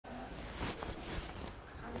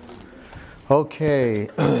Okay.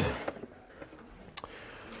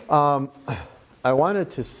 I wanted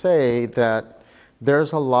to say that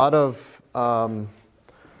there's a lot of,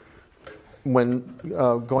 when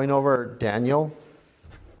going over Daniel,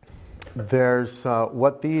 there's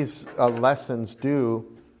what these lessons do.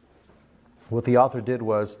 What the author did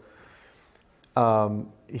was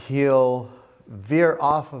he'll veer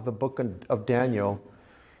off of the book of Daniel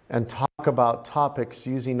and talk about topics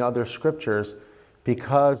using other scriptures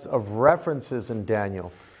because of references in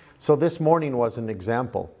Daniel. So this morning was an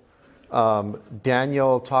example.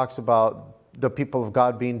 Daniel talks about the people of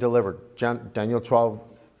God being delivered. Daniel 12,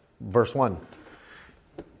 verse 1.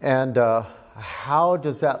 And how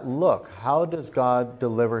does that look? How does God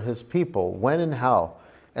deliver his people? When and how?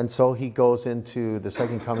 And so he goes into the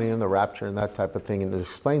second coming and the rapture and that type of thing, and it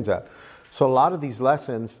explains that. So a lot of these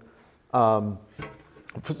lessons, some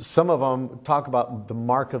of them talk about the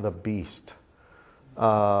mark of the beast.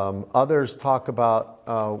 Others talk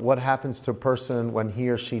about what happens to a person when he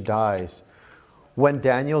or she dies. When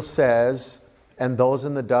Daniel says, and those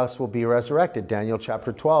in the dust will be resurrected, Daniel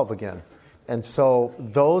chapter 12 again. And so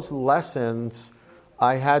those lessons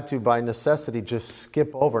I had to, by necessity, just skip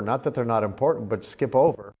over. Not that they're not important, but skip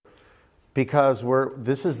over. Because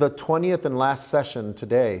this is the 20th and last session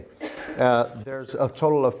today. There's a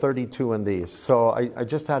total of 32 in these. So I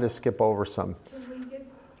just had to skip over some.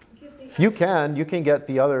 You can get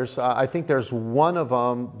the others. I think there's one of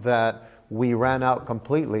them that we ran out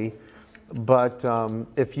completely. But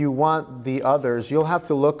if you want the others, you'll have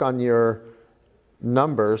to look on your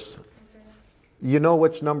numbers. You know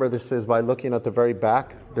which number this is by looking at the very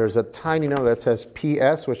back. There's a tiny number that says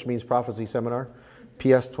PS, which means Prophecy Seminar,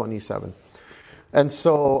 PS 27. And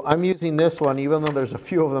so I'm using this one, even though there's a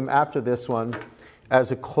few of them after this one,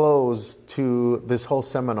 as a close to this whole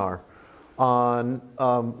seminar on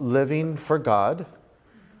living for God,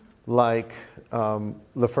 like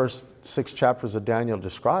the first 6 chapters of Daniel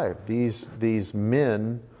describe. These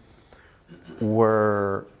men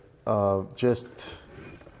were just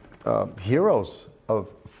heroes of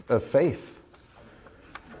faith.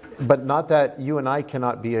 But not that you and I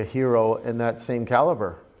cannot be a hero in that same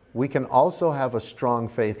caliber. We can also have a strong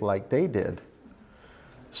faith like they did.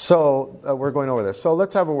 So we're going over this. So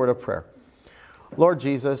let's have a word of prayer. Lord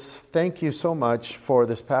Jesus, thank you so much for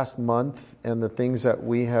this past month and the things that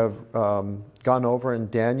we have gone over in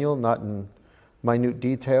Daniel, not in minute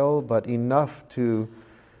detail, but enough to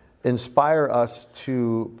inspire us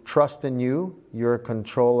to trust in you. You're in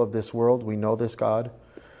control of this world. We know this, God.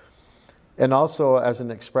 And also as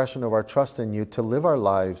an expression of our trust in you, to live our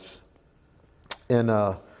lives in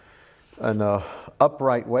an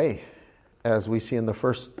upright way, as we see in the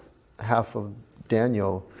first half of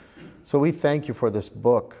Daniel. So we thank you for this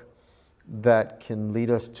book that can lead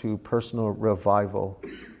us to personal revival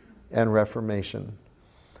and reformation.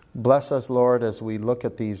 Bless us, Lord, as we look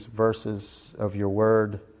at these verses of your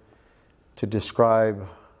word to describe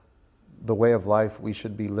the way of life we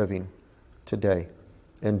should be living today.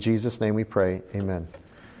 In Jesus' name we pray, amen.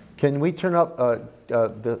 Can we turn up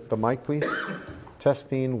the mic, please?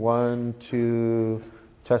 Testing 1, 2,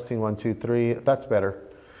 testing 1, 2, 3. That's better.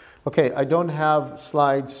 Okay, I don't have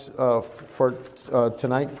slides for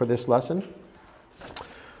tonight for this lesson.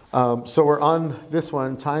 So we're on this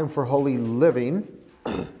one, Time for Holy Living.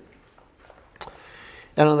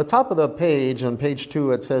 And on the top of the page, on page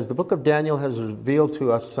 2, it says, the book of Daniel has revealed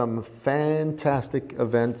to us some fantastic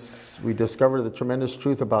events. We discovered the tremendous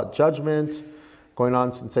truth about judgment going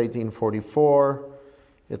on since 1844,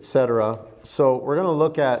 etc. So we're going to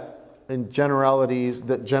look at, in generalities,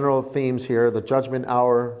 the general themes here. The judgment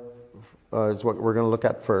hour is what we're going to look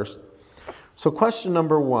at first. So question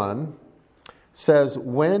number 1 says,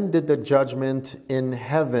 when did the judgment in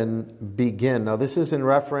heaven begin? Now this is in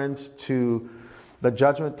reference to the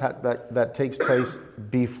judgment that takes place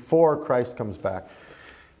before Christ comes back.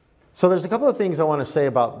 So there's a couple of things I want to say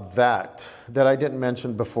about that I didn't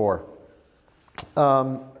mention before.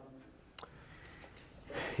 Some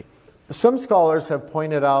scholars have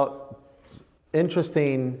pointed out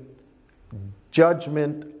interesting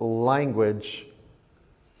judgment language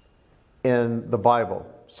in the Bible.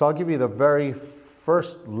 So I'll give you the very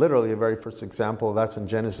first example. That's in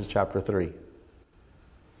Genesis chapter 3.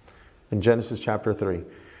 In Genesis chapter 3.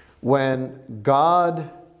 When God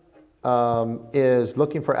is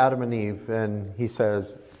looking for Adam and Eve, and he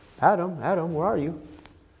says, Adam, where are you?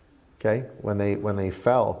 Okay, when they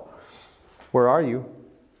fell, where are you?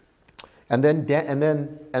 And then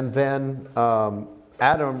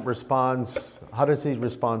Adam responds. How does he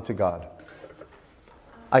respond to God?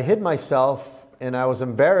 I hid myself and I was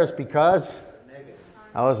embarrassed because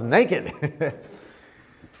I was naked.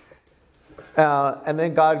 And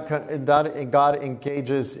then God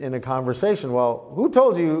engages in a conversation. Well, who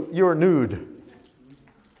told you you were nude?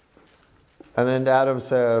 And then Adam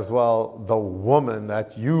says, well, the woman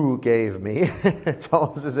that you gave me. It's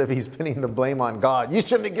almost as if he's pinning the blame on God. You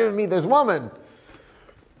shouldn't have given me this woman.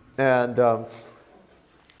 And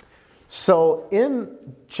so in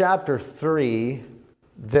chapter 3,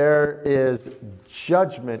 there is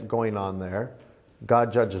judgment going on there.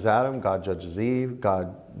 God judges Adam, God judges Eve,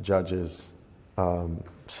 God judges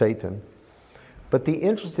Satan. But the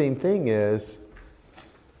interesting thing is,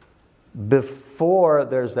 before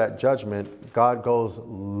there's that judgment, God goes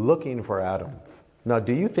looking for Adam. Now,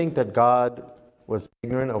 do you think that God was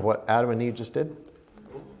ignorant of what Adam and Eve just did?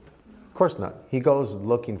 Of course not. He goes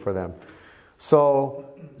looking for them. So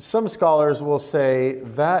some scholars will say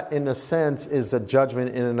that, in a sense, is a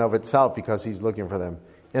judgment in and of itself because he's looking for them.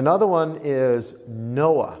 Another one is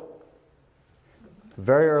Noah.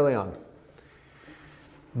 Very early on.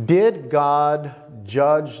 Did God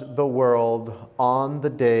judge the world on the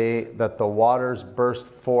day that the waters burst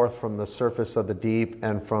forth from the surface of the deep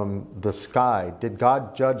and from the sky? Did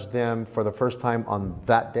God judge them for the first time on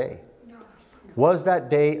that day? No. Was that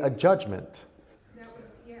day a judgment?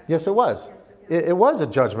 Yes, it was. It was a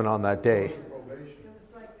judgment on that day.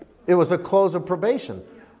 It was a close of probation.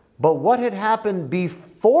 But what had happened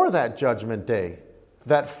before that judgment day?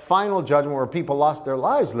 That final judgment where people lost their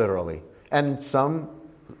lives, literally. And some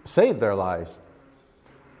saved their lives.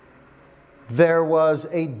 There was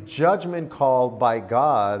a judgment called by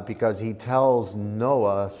God because he tells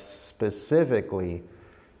Noah specifically,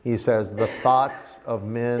 he says, the thoughts of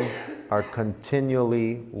men are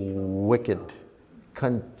continually wicked.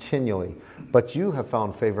 Continually. But you have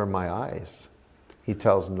found favor in my eyes, he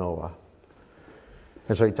tells Noah.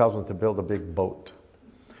 And so he tells him to build a big boat.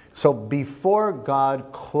 So before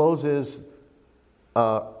God closes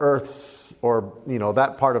Earth's, or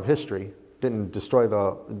that part of history,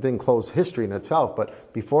 didn't close history in itself,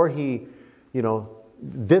 but before he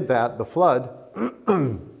did that, the flood,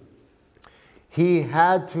 he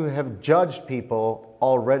had to have judged people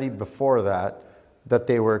already before that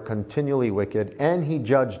they were continually wicked, and he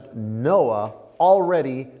judged Noah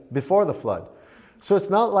already before the flood. So it's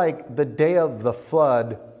not like the day of the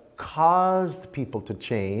flood caused people to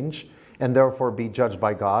change and therefore be judged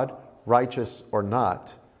by God, righteous or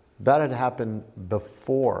not. That had happened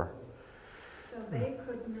before. So they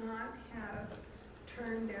could not have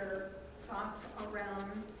turned their thoughts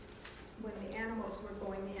around when the animals were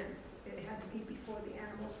going in. It had to be before the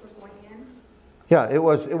animals were going in. Yeah, it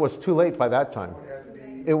was too late by that time.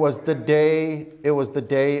 It was the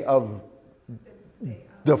day of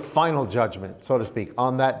the final judgment, so to speak,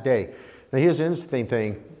 on that day. Now here's the interesting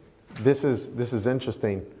thing. This is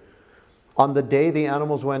interesting. On the day the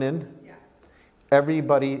animals went in,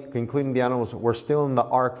 everybody, including the animals, were still in the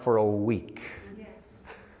ark for a week.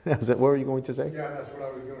 Yes. What were you going to say? Yeah, that's what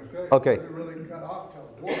I was going to say. Okay. It really cut off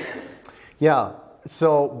till the Yeah.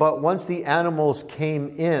 So, but once the animals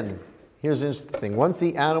came in, here's the interesting thing. Once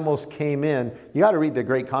the animals came in, you got to read the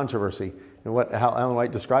Great Controversy and how Ellen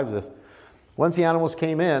White describes this. Once the animals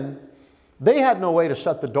came in, they had no way to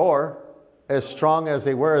shut the door, as strong as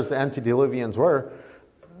they were, as the antediluvians were.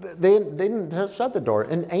 They didn't shut the door.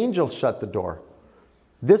 An angel shut the door.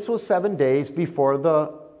 This was 7 days before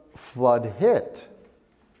the flood hit.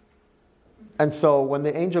 And so when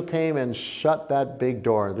the angel came and shut that big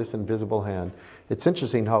door, this invisible hand, it's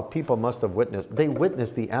interesting how people must have witnessed. They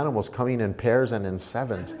witnessed the animals coming in pairs and in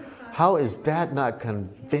sevens. How is that not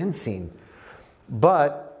convincing?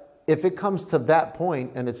 But if it comes to that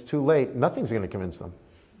point and it's too late, nothing's going to convince them.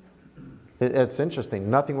 It's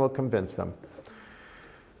interesting. Nothing will convince them.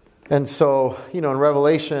 And so, in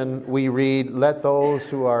Revelation, we read, let those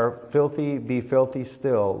who are filthy be filthy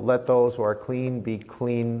still. Let those who are clean be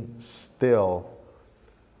clean still.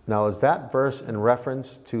 Now, is that verse in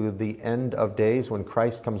reference to the end of days when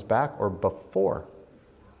Christ comes back, or before?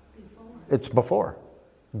 It's before.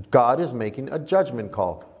 God is making a judgment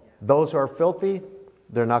call. Those who are filthy,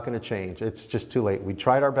 they're not going to change. It's just too late. We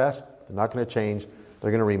tried our best. They're not going to change.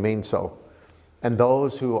 They're going to remain so. And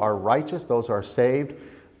those who are righteous, those who are saved,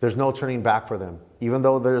 there's no turning back for them. Even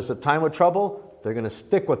though there's a time of trouble, they're going to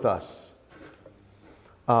stick with us.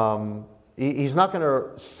 He's not going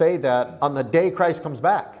to say that on the day Christ comes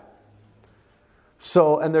back.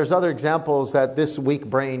 So, and there's other examples that this weak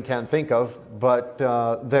brain can't think of, but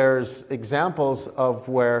there's examples of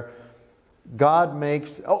where God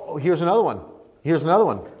makes... Oh, here's another one. Here's another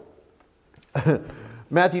one.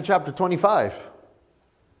 Matthew chapter 25.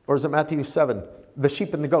 Or is it Matthew 7? The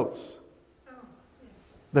sheep and the goats.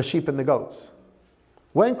 The sheep and the goats.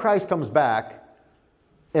 When Christ comes back,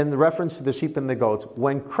 in reference to the sheep and the goats,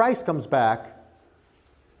 when Christ comes back,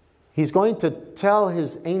 he's going to tell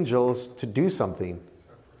his angels to do something.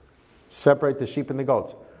 Separate the sheep and the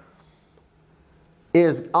goats.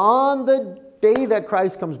 Is on the day that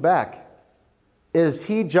Christ comes back, is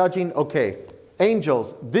he judging, okay,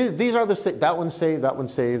 angels, these are the, that one saved, that one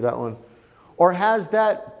saved, that one. Or has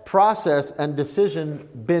that process and decision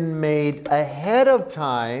been made ahead of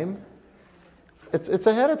time? It's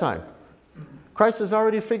ahead of time. Christ has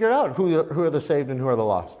already figured out who are the saved and who are the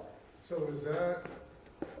lost. So is that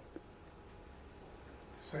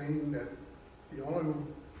saying that the only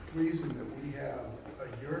reason that we have a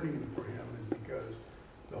yearning for him is because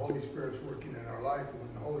the Holy Spirit's working in our life, and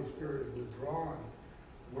when the Holy Spirit is withdrawn,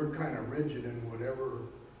 we're kind of rigid in whatever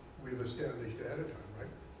we've established ahead of time, right?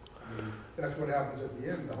 I mean, that's what happens at the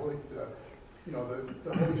end. The Holy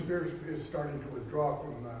Spirit is starting to withdraw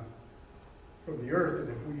from the earth, and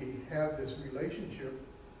if we have this relationship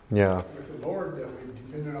with the Lord that we've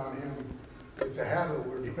depended on him, it's a habit,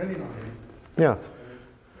 we're depending on him. Yeah.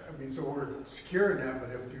 So we're secure in that,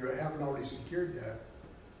 but if you haven't already secured that.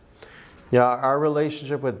 Yeah, our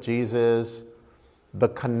relationship with Jesus, the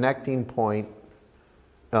connecting point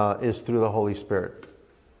is through the Holy Spirit.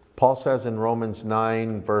 Paul says in Romans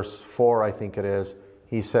 9, verse 4, I think it is,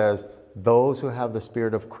 he says, those who have the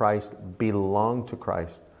Spirit of Christ belong to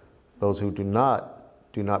Christ. Those who do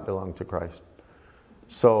not belong to Christ.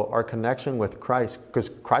 So our connection with Christ, because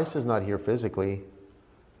Christ is not here physically,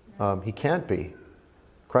 he can't be.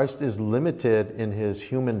 Christ is limited in his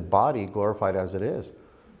human body, glorified as it is.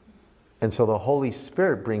 And so the Holy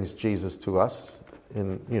Spirit brings Jesus to us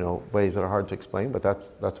in ways that are hard to explain, but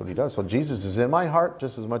that's what he does. So Jesus is in my heart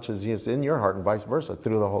just as much as he is in your heart, and vice versa,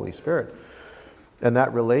 through the Holy Spirit. And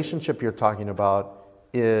that relationship you're talking about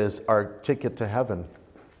is our ticket to heaven.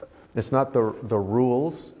 It's not the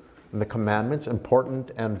rules and the commandments,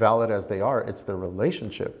 important and valid as they are. It's the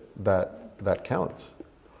relationship that counts.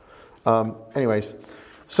 Anyways,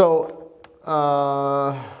 so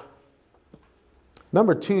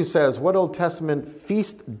number 2 says, what Old Testament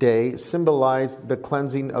feast day symbolized the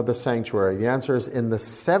cleansing of the sanctuary? The answer is in the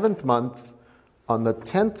 7th month, on the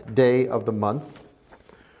 10th day of the month.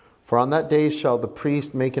 For on that day shall the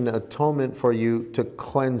priest make an atonement for you to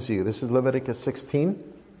cleanse you. This is Leviticus 16,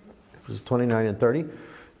 verses 29 and 30.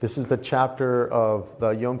 This is the chapter of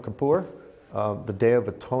the Yom Kippur, the Day of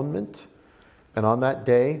Atonement. And on that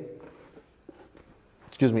day,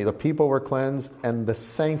 the people were cleansed, and the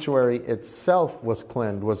sanctuary itself was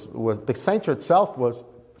cleansed. The sanctuary itself was,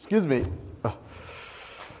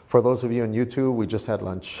 for those of you on YouTube, we just had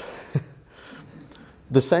lunch.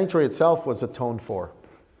 The sanctuary itself was atoned for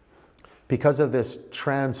because of this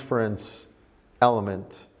transference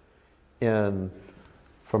element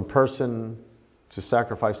from person to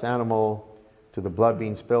sacrificed animal, to the blood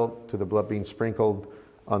being spilt, to the blood being sprinkled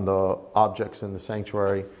on the objects in the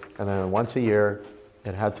sanctuary, and then once a year,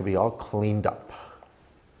 it had to be all cleaned up.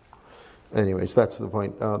 Anyways, that's the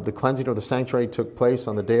point. The cleansing of the sanctuary took place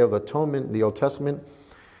on the Day of Atonement in the Old Testament.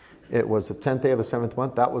 It was the 10th day of the 7th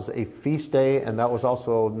month. That was a feast day, and that was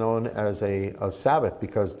also known as a Sabbath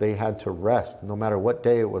because they had to rest. No matter what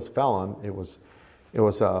day it fell on, it was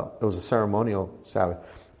a ceremonial Sabbath.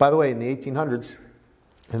 By the way, in the 1800s,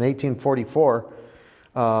 in 1844,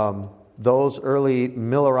 those early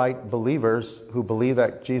Millerite believers who believed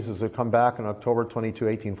that Jesus would come back on October 22,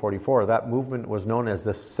 1844, that movement was known as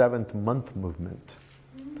the 7th month movement.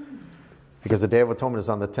 Because the Day of Atonement is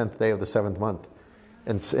on the 10th day of the 7th month.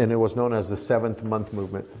 And it was known as the 7th month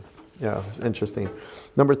movement. Yeah, it's interesting.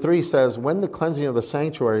 Number 3 says, when the cleansing of the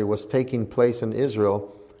sanctuary was taking place in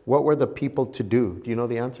Israel, what were the people to do? Do you know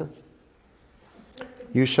the answer?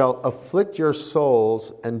 You shall afflict your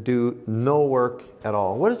souls and do no work at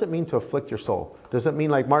all. What does it mean to afflict your soul? Does it mean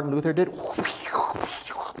like Martin Luther did?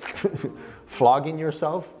 Flogging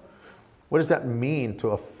yourself? What does that mean to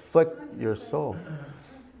afflict your soul?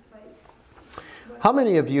 How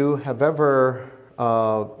many of you have ever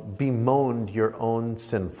bemoaned your own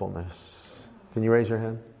sinfulness? Can you raise your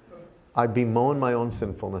hand? I bemoan my own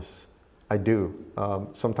sinfulness. I do.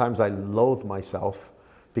 Sometimes I loathe myself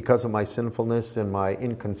because of my sinfulness and my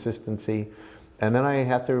inconsistency. And then I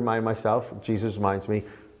have to remind myself, Jesus reminds me,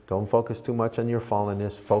 don't focus too much on your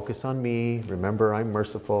fallenness. Focus on me. Remember, I'm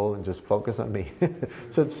merciful, and just focus on me.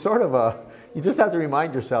 So it's sort of you just have to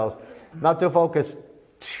remind yourselves not to focus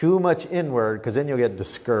too much inward, because then you'll get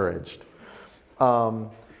discouraged.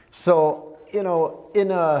 So,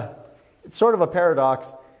 it's sort of a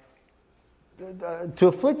paradox. To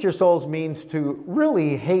afflict your souls means to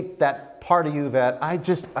really hate that part of you that I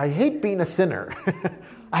hate being a sinner.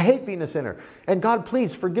 I hate being a sinner. And God,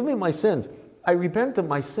 please forgive me my sins. I repent of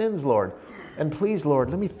my sins, Lord. And please, Lord,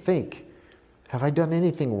 let me think. Have I done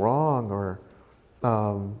anything wrong? Or,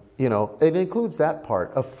 it includes that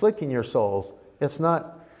part, afflicting your souls. It's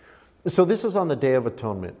not. So this was on the Day of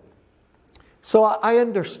Atonement. So I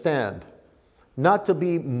understand not to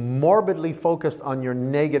be morbidly focused on your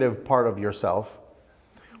negative part of yourself.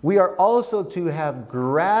 We are also to have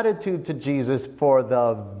gratitude to Jesus for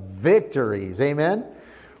the victories. Amen?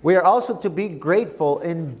 We are also to be grateful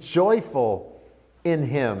and joyful in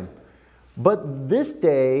Him. But this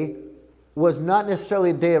day was not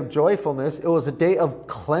necessarily a day of joyfulness. It was a day of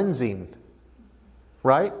cleansing.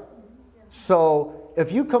 Right? So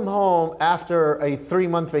if you come home after a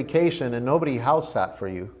 3-month vacation and nobody house sat for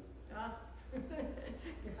you, your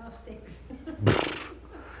house stinks.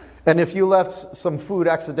 and if you left some food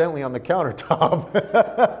accidentally on the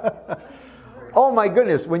countertop, oh my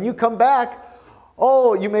goodness, when you come back,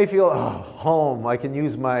 you may feel, home. I can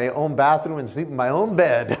use my own bathroom and sleep in my own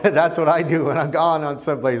bed. That's what I do when I'm gone on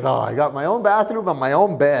someplace. I got my own bathroom and my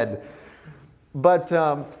own bed. But,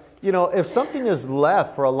 if something is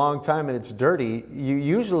left for a long time and it's dirty, you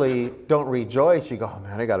usually don't rejoice. You go, oh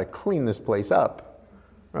man, I got to clean this place up.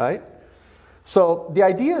 Right? So the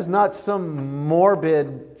idea is not some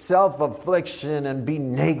morbid self-affliction and be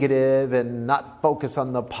negative and not focus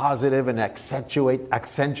on the positive and accentuate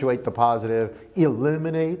the positive,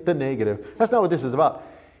 eliminate the negative. That's not what this is about.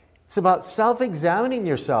 It's about self-examining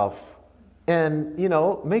yourself and,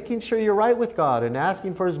 making sure you're right with God and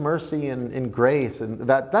asking for His mercy and grace. And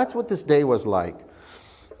that's what this day was like.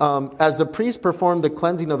 As the priest performed the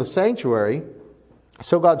cleansing of the sanctuary,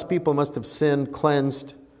 so God's people must have sinned,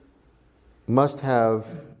 cleansed, must have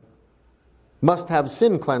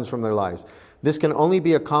sin cleansed from their lives. This can only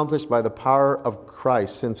be accomplished by the power of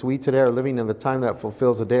Christ, since we today are living in the time that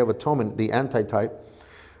fulfills the Day of Atonement, the antitype,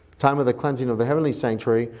 time of the cleansing of the heavenly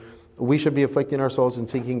sanctuary. We should be afflicting our souls and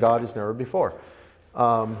seeking God as never before.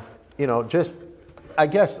 I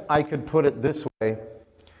guess I could put it this way: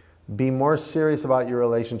 be more serious about your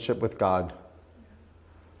relationship with God.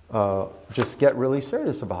 Just get really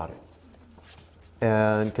serious about it.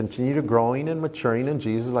 And continue to growing and maturing in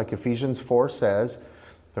Jesus, like Ephesians 4 says.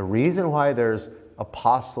 The reason why there's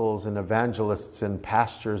apostles and evangelists and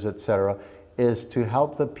pastors, etc., is to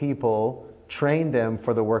help the people, train them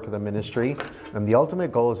for the work of the ministry. And the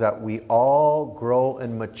ultimate goal is that we all grow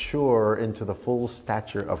and mature into the full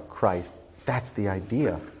stature of Christ. That's the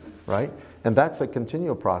idea, right? And that's a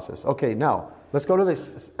continual process. Okay, now, let's go to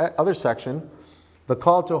this other section, the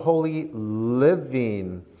call to holy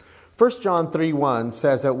living. 1 John 3:1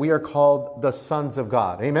 says that we are called the sons of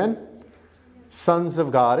God. Amen? Sons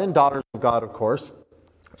of God and daughters of God, of course.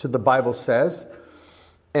 So the Bible says.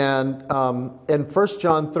 And in 1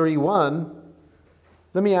 John 3:1,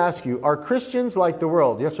 let me ask you, are Christians like the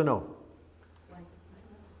world? Yes or no? Like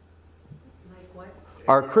what?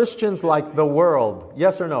 Are Christians like the world?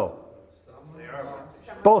 Yes or no?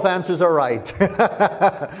 Both answers are right.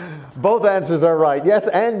 Both answers are right. Yes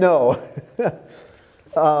and no.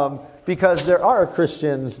 Because there are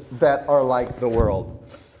Christians that are like the world.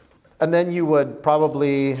 And then you would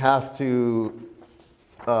probably have to,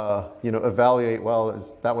 evaluate, well,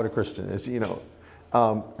 is that what a Christian is?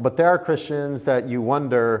 But there are Christians that you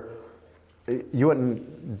wonder,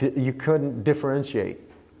 you couldn't differentiate.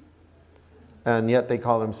 And yet they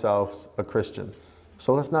call themselves a Christian.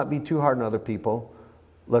 So let's not be too hard on other people.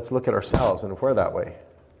 Let's look at ourselves, and if we're that way.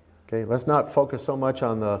 Okay, let's not focus so much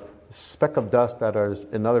on the speck of dust that is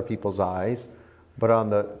in other people's eyes, but on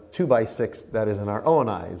the 2x6 that is in our own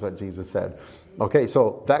eyes, what Jesus said. Okay,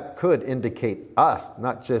 so that could indicate us,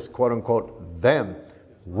 not just quote unquote them.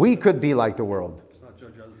 We could be like the world. Not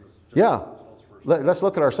judge others, yeah, let's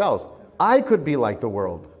look at ourselves. I could be like the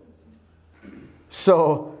world.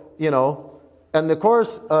 So, and of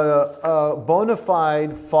course, a bona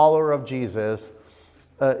fide follower of Jesus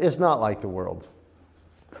is not like the world.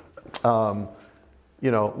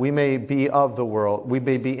 We may be of the world, we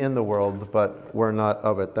may be in the world, but we're not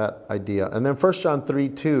of it, that idea. And then 1 John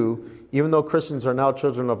 3:2, even though Christians are now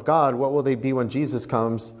children of God, what will they be when Jesus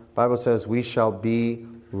comes? The Bible says we shall be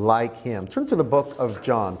like Him. Turn to the book of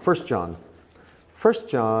John, 1 John. 1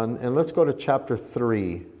 John, and let's go to chapter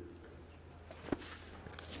 3.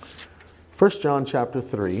 1 John chapter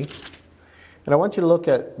 3. And I want you to look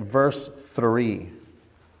at verse 3.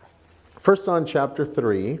 1 John chapter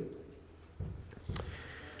 3.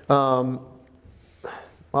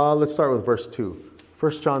 Let's start with verse 2.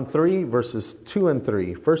 1 John 3, verses 2 and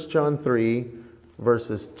 3. 1 John 3,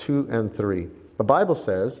 verses 2 and 3. The Bible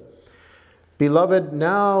says, "Beloved,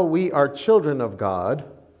 now we are children of God."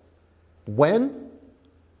 When?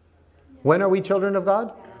 When are we children of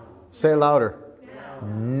God? Say it louder.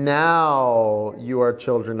 Now you are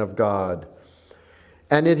children of God.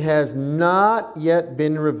 And it has not yet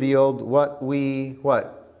been revealed what we,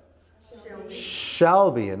 what?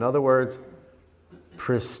 Shall be. In other words,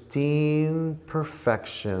 pristine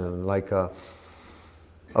perfection, like a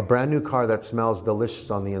brand new car that smells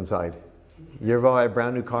delicious on the inside. You ever buy a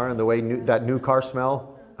brand new car and the way that new car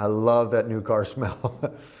smell? I love that new car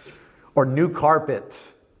smell. Or new carpet.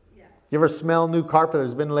 You ever smell new carpet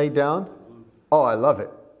that's been laid down? Oh, I love it.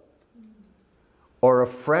 Or a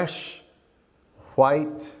fresh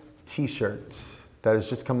white t-shirt that has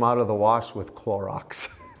just come out of the wash with Clorox.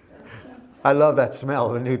 I love that smell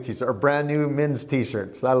of a new t-shirt. Or brand new men's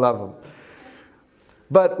t-shirts. I love them.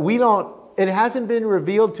 But it hasn't been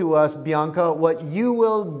revealed to us, Bianca, what you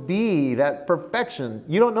will be, that perfection.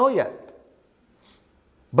 You don't know yet.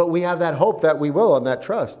 But we have that hope that we will and that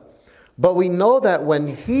trust. But we know that when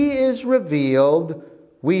He is revealed,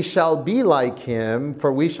 we shall be like Him,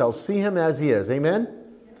 for we shall see Him as He is. Amen?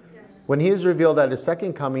 Yes. When He is revealed at His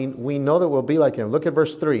second coming, we know that we'll be like Him. Look at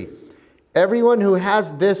verse 3. Everyone who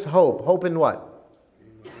has this hope in what?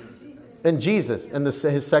 In Jesus, in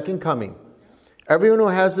His second coming. Everyone who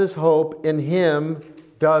has this hope in Him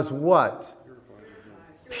does what?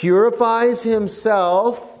 Purifies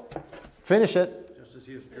himself. Finish it.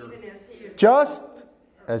 Just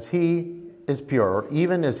as He is pure, or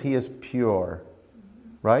even as He is pure.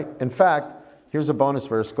 Right? In fact, here's a bonus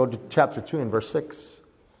verse. Go to chapter 2 and verse 6.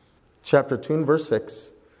 Chapter 2 and verse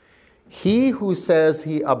 6. He who says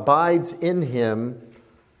he abides in Him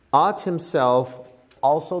ought himself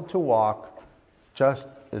also to walk just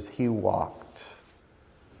as He walked.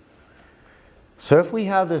 So if we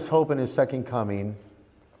have this hope in His second coming,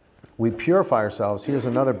 we purify ourselves. Here's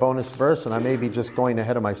another bonus verse, and I may be just going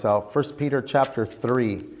ahead of myself. 1 Peter chapter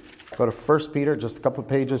 3. Go to 1 Peter, just a couple of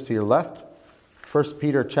pages to your left. 1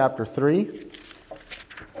 Peter chapter 3.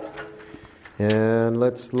 And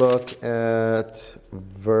let's look at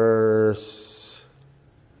verse...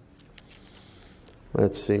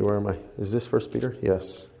 Let's see, where am I? Is this 1 Peter?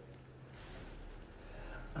 Yes.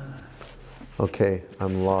 Okay,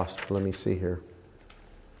 I'm lost. Let me see here.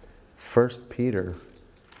 1 Peter...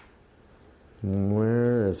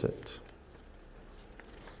 Where is it?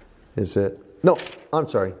 Is it? No, I'm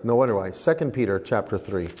sorry. No wonder why. 2 Peter chapter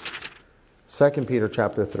 3. 2 Peter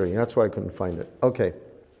chapter 3. That's why I couldn't find it. Okay.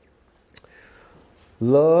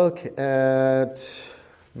 Look at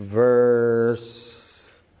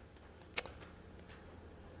verse...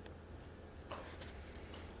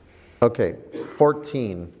 Okay,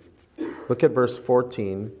 14. Look at verse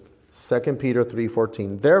 14. 2 Peter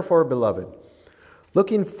 3:14. Therefore, beloved,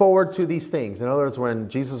 looking forward to these things. In other words, when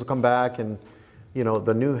Jesus will come back and,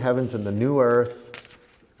 the new heavens and the new earth.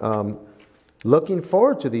 Looking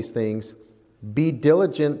forward to these things, be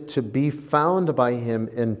diligent to be found by Him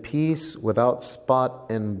in peace, without spot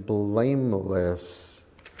and blameless,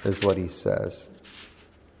 is what He says.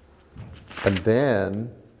 And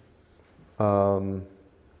then,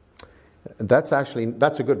 that's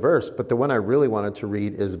a good verse, but the one I really wanted to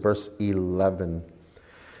read is verse 11.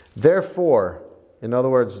 Therefore, in other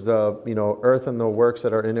words, the earth and the works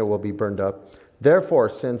that are in it will be burned up. Therefore,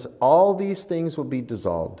 since all these things will be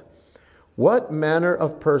dissolved, what manner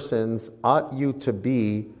of persons ought you to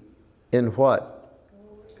be in what?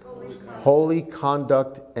 Holy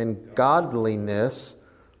conduct and godliness,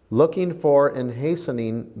 looking for and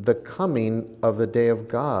hastening the coming of the day of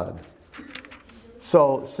God.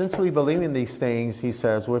 So, since we believe in these things, he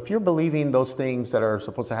says, well, if you're believing those things that are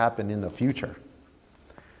supposed to happen in the future,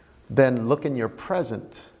 then look in your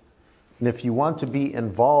present. And if you want to be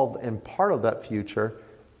involved in part of that future,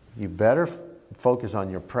 you better focus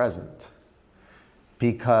on your present,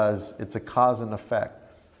 because it's a cause and effect.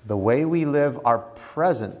 The way we live our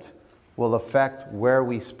present will affect where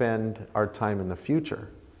we spend our time in the future,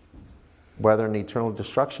 whether in eternal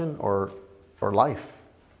destruction or life,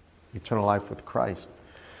 eternal life with Christ.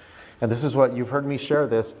 And this is what you've heard me share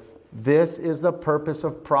this. This is the purpose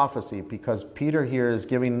of prophecy, because Peter here is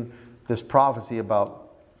giving this prophecy about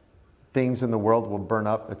things in the world will burn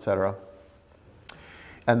up, etc.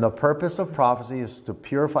 And the purpose of prophecy is to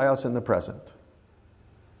purify us in the present.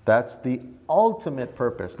 That's the ultimate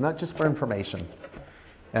purpose, not just for information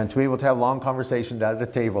and to be able to have long conversations at a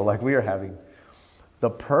table like we are having. The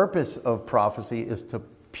purpose of prophecy is to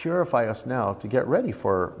purify us now to get ready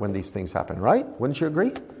for when these things happen, right? Wouldn't you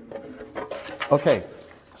agree? Okay,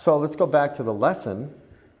 so let's go back to the lesson.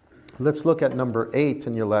 Let's look at number 8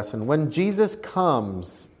 in your lesson. When Jesus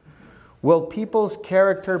comes, will people's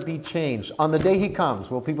character be changed? On the day he comes,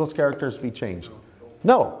 will people's characters be changed?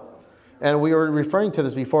 No. And we were referring to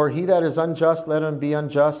this before. He that is unjust, let him be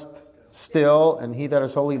unjust still. And he that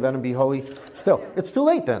is holy, let him be holy still. It's too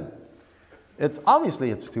late then. It's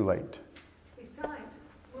too late. Besides,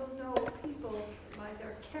 we'll know people by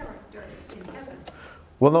their character in heaven.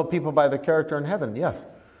 We'll know people by their character in heaven, yes.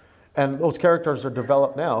 And those characters are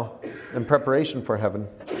developed now in preparation for heaven.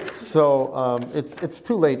 So it's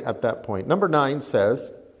too late at that point. Number 9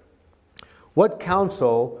 says, what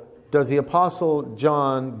counsel does the Apostle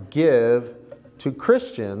John give to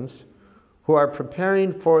Christians who are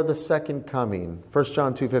preparing for the second coming? 1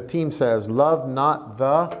 John 2:15 says, love not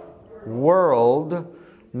the world,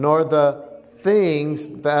 nor the things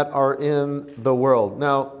that are in the world.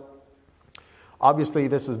 Now, obviously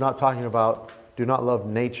this is not talking about do not love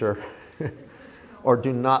nature or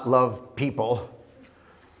do not love people.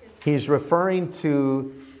 He's referring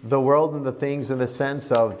to the world and the things in the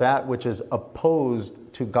sense of that which is opposed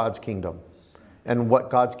to God's kingdom and what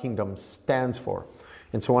God's kingdom stands for.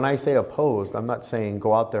 And so when I say opposed, I'm not saying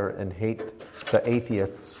go out there and hate the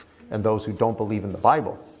atheists and those who don't believe in the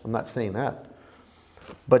Bible. I'm not saying that.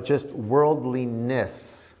 But just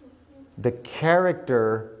worldliness, the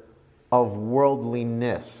character of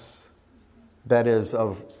worldliness that is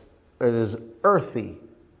earthy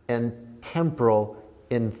and temporal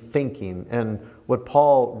in thinking. And what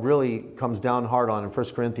Paul really comes down hard on in 1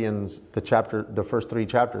 Corinthians, the first 3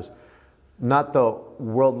 chapters, not the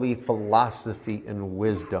worldly philosophy and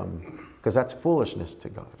wisdom, because that's foolishness to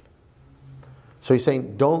God. So he's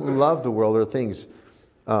saying, don't love the world or things.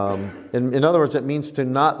 In other words, it means to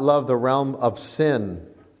not love the realm of sin.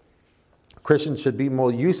 Christians should be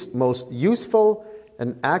most useful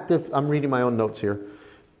and active. I'm reading my own notes here.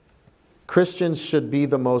 Christians should be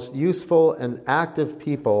the most useful and active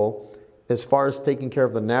people as far as taking care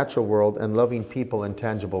of the natural world and loving people in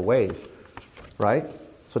tangible ways. Right?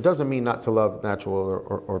 So it doesn't mean not to love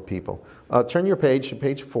natural or people. Turn your page to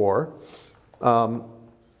page 4.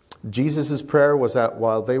 Jesus' prayer was that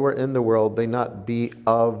while they were in the world, they not be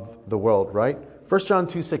of the world, right? 1 John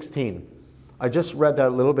 2:16. I just read that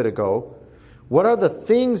a little bit ago. What are the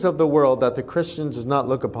things of the world that the Christian does not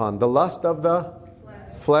look upon? The lust of the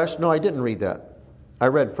flesh? No, I didn't read that. I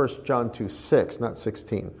read 1 John 2:6, not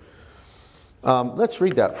 16. Let's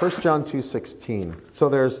read that. 1 John 2:16. So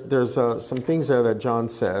there's some things there that John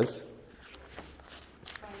says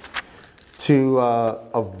to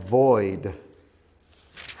avoid.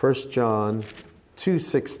 1 John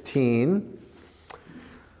 2:16.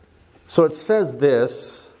 So it says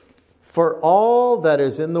this, for all that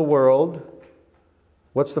is in the world,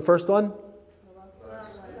 what's the first one?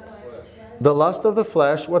 The lust of the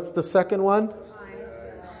flesh. What's the second one?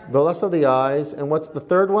 The lust of the eyes. And what's the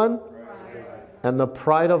third one? And the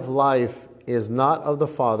pride of life is not of the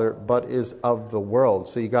Father, but is of the world.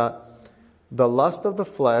 So you got the lust of the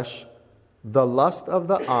flesh, the lust of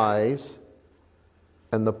the eyes,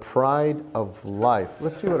 and the pride of life.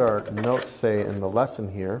 Let's see what our notes say in the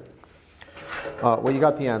lesson here. Well, you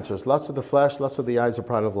got the answers. Lust of the flesh, lust of the eyes, the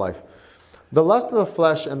pride of life. The lust of the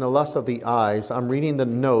flesh and the lust of the eyes, I'm reading the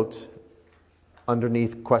note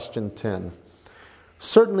underneath question 10.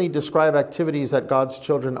 Certainly describe activities that God's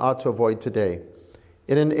children ought to avoid today.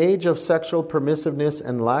 In an age of sexual permissiveness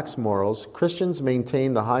and lax morals, Christians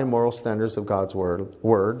maintain the high moral standards of God's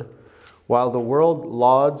word. While the world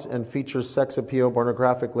lauds and features sex appeal,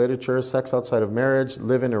 pornographic literature, sex outside of marriage,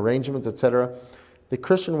 live-in arrangements, etc., the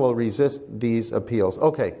Christian will resist these appeals.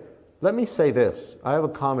 Okay, let me say this. I have a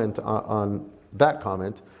comment on that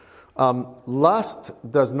comment. Lust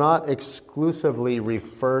does not exclusively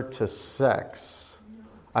refer to sex.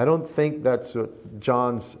 I don't think that's what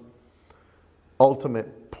John's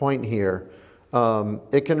ultimate point here.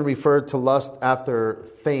 It can refer to lust after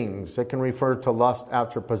things. It can refer to lust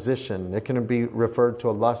after position. It can be referred to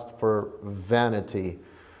a lust for vanity.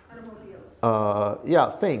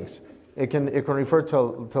 Things. It can refer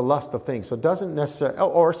to lust of things. So it doesn't necessarily,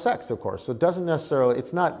 or sex, of course. So it doesn't necessarily,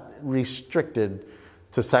 it's not restricted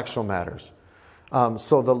to sexual matters.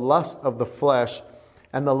 So the lust of the flesh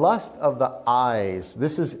and the lust of the eyes.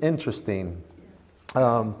 This is interesting.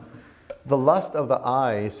 The lust of the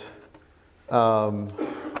eyes,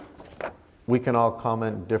 we can all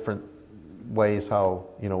comment different ways how,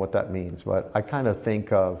 what that means. But I kind of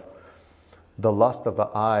think of the lust of the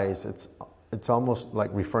eyes, it's almost like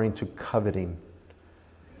referring to coveting.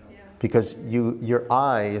 Yeah. Because your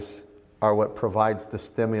eyes are what provides the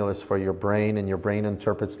stimulus for your brain, and your brain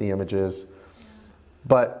interprets the images. Yeah.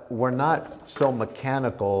 But we're not so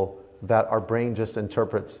mechanical that our brain just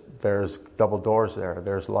interprets there's double doors there,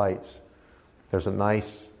 there's lights, there's a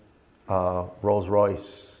nice Rolls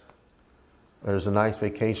Royce, there's a nice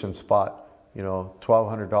vacation spot.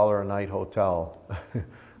 $1,200 a night hotel.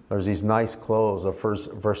 There's these nice clothes, a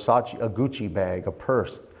Versace, a Gucci bag, a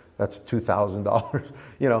purse, that's $2,000.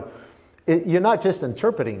 You're not just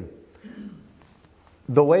interpreting.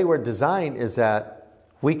 The way we're designed is that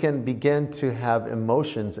we can begin to have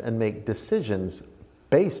emotions and make decisions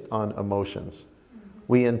based on emotions.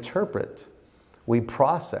 We interpret, we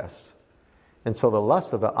process. And so the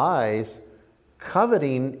lust of the eyes,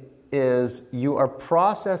 coveting is you are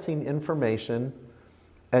processing information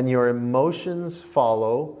and your emotions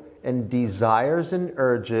follow and desires and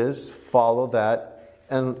urges follow that.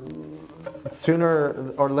 And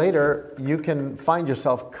sooner or later, you can find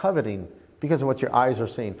yourself coveting because of what your eyes are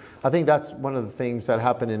seeing. I think that's one of the things that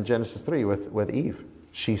happened in Genesis 3 with Eve.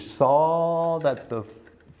 She saw that the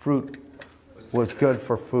fruit was good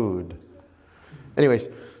for food. Anyways,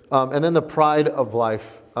 and then the pride of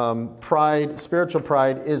life. Spiritual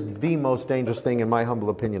pride is the most dangerous thing in my humble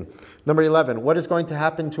opinion. Number 11, what is going to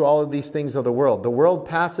happen to all of these things of the world? The world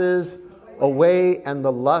passes away and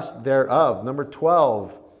the lust thereof. Number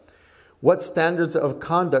 12, what standards of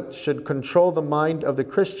conduct should control the mind of the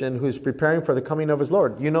Christian who is preparing for the coming of his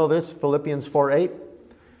Lord? You know this, Philippians 4:8.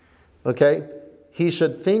 Okay? He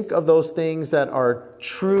should think of those things that are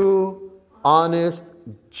true, honest,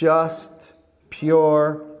 just,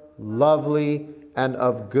 pure, lovely, and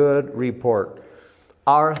of good report.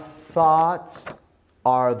 Our thoughts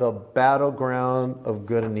are the battleground of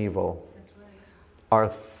good and evil. Our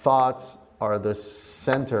thoughts are the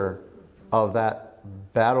center of that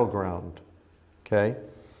battleground. Okay?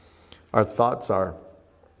 Our thoughts are.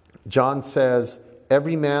 John says,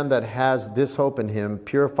 every man that has this hope in him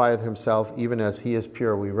purifieth himself even as he is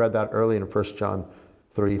pure. We read that early in 1 John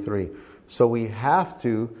 3:3. So we have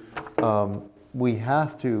to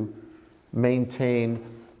maintain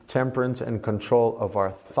temperance and control of our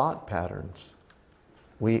thought patterns.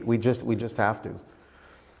 We just have to.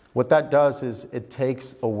 What that does is it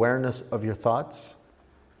takes awareness of your thoughts.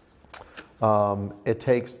 It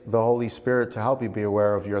takes the Holy Spirit to help you be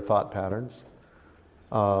aware of your thought patterns.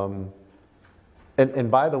 And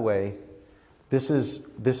by the way, this is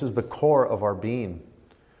the core of our being,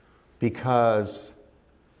 because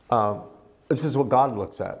this is what God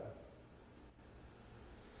looks at.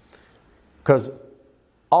 Because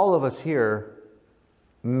all of us here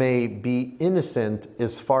may be innocent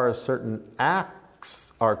as far as certain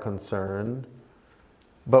acts are concerned,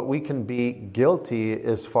 but we can be guilty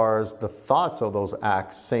as far as the thoughts of those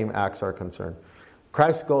same acts are concerned.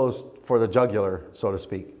 Christ goes for the jugular, so to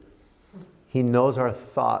speak. He knows our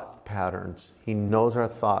thought patterns. He knows our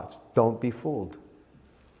thoughts. Don't be fooled.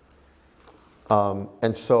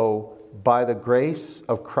 And so, by the grace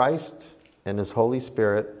of Christ and His Holy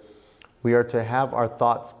Spirit, we are to have our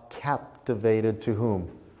thoughts captivated to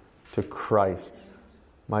whom? To Christ.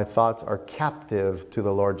 My thoughts are captive to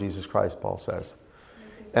the Lord Jesus Christ, Paul says.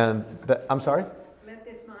 And I'm sorry?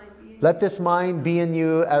 Let this mind be in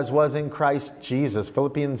you as was in Christ Jesus.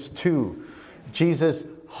 Philippians 2. Jesus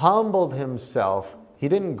humbled himself. He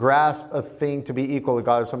didn't grasp a thing to be equal to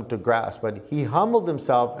God or something to grasp, but he humbled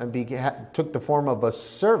himself and took the form of a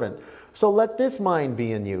servant. So let this mind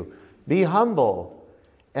be in you. Be humble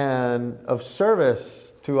and of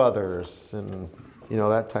service to others, and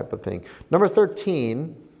that type of thing. Number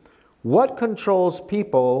 13, what controls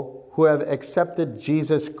people who have accepted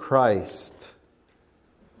Jesus Christ?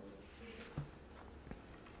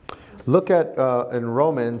 Look at in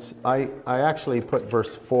Romans, I actually put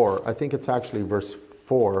verse 4. I think it's actually verse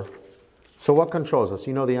 4. So what controls us?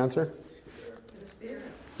 You know the answer? The Spirit.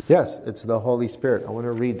 Yes, it's the Holy Spirit. I want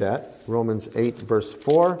to read that. Romans 8, verse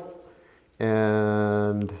 4.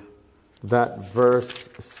 And that verse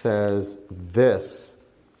says this,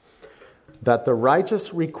 that the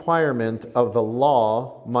righteous requirement of the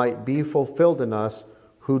law might be fulfilled in us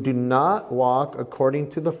who do not walk according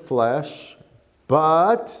to the flesh,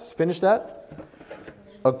 but, finish that,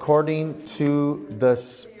 according to the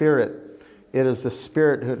Spirit. It is the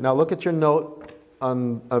Spirit who... Now look at your note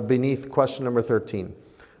on beneath question number 13.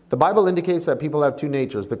 The Bible indicates that people have two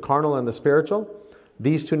natures, the carnal and the spiritual.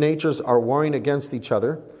 These two natures are warring against each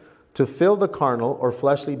other. To fill the carnal or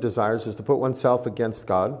fleshly desires is to put oneself against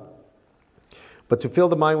God. But to fill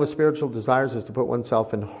the mind with spiritual desires is to put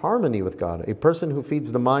oneself in harmony with God. A person who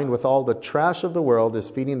feeds the mind with all the trash of the world is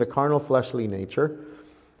feeding the carnal fleshly nature.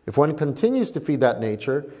 If one continues to feed that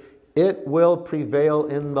nature, it will prevail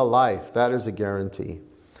in the life. That is a guarantee.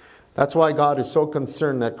 That's why God is so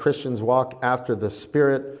concerned that Christians walk after the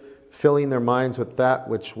Spirit, filling their minds with that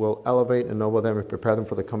which will elevate and ennoble them and prepare them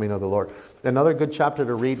for the coming of the Lord. Another good chapter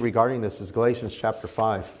to read regarding this is Galatians chapter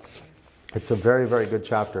 5. It's a very, very good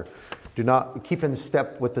chapter. Do not keep in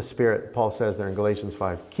step with the Spirit, Paul says there in Galatians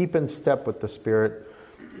 5. Keep in step with the Spirit,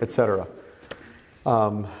 etc.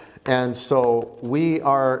 And so we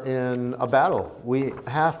are in a battle. We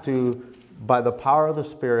have to, by the power of the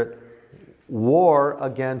Spirit, war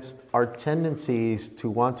against our tendencies to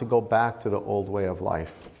want to go back to the old way of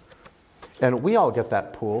life. And we all get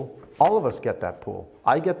that pull. All of us get that pull.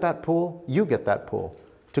 I get that pull. You get that pull.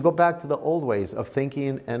 To go back to the old ways of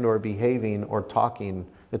thinking and or behaving or talking,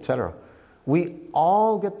 etc. We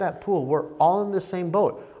all get that pull. We're all in the same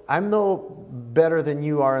boat. I'm no better than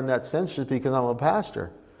you are in that sense just because I'm a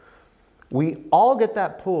pastor. We all get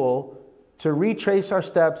that pull to retrace our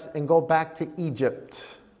steps and go back to Egypt.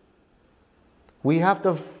 We have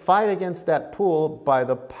to fight against that pull by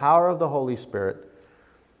the power of the Holy Spirit.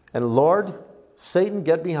 And Lord, Satan,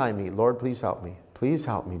 get behind me. Lord, please help me. Please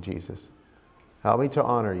help me, Jesus. Help me to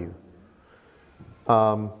honor you.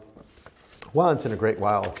 Once in a great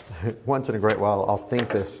while, I'll think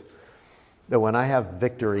this, that when I have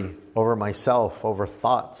victory over myself, over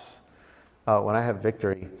thoughts, when I have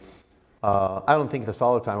victory, I don't think this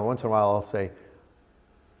all the time, but once in a while I'll say,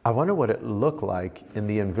 I wonder what it looked like in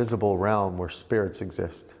the invisible realm where spirits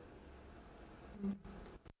exist.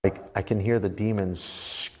 Like I can hear the demons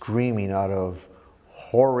screaming out of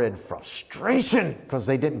horrid frustration because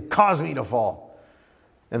they didn't cause me to fall.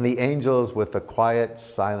 And the angels with a quiet,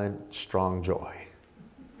 silent, strong joy.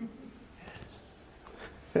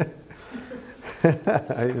 Isn't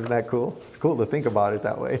that cool? It's cool to think about it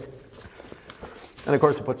that way. And of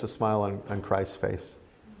course it puts a smile on Christ's face.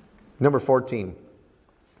 Number 14.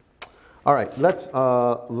 All right, let's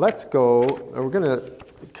go. We're going to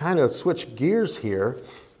kind of switch gears here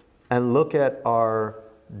and look at our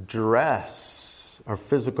dress, our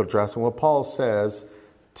physical dress, and what Paul says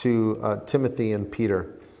to Timothy and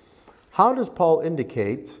Peter. How does Paul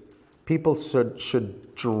indicate people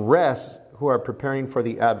should dress who are preparing for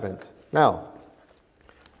the Advent? Now,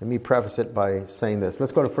 let me preface it by saying this.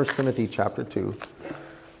 Let's go to 1 Timothy chapter 2.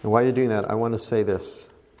 And while you're doing that, I want to say this.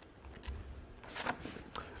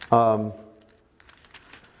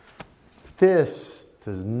 This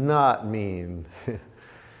does not mean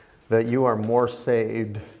that you are more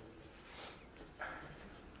saved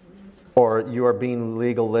or you are being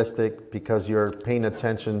legalistic because you're paying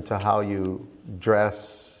attention to how you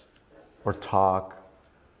dress or talk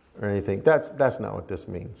or anything. That's not what this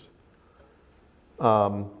means.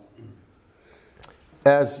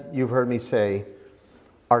 As you've heard me say,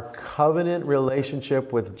 our covenant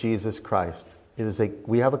relationship with Jesus Christ,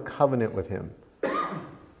 we have a covenant with Him.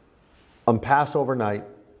 On Passover night,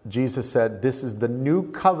 Jesus said, "This is the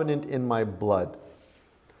new covenant in my blood."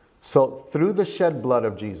 So through the shed blood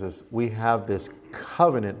of Jesus, we have this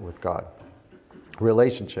covenant with God,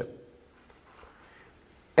 relationship.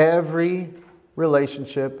 Every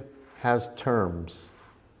relationship has terms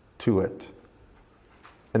to it.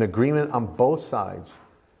 An agreement on both sides.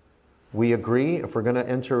 We agree if we're going to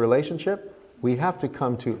enter a relationship, we have to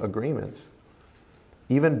come to agreements.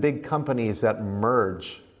 Even big companies that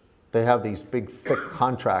merge, they have these big thick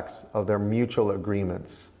contracts of their mutual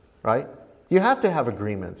agreements, right? You have to have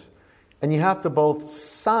agreements. And you have to both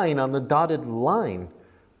sign on the dotted line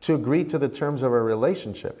to agree to the terms of a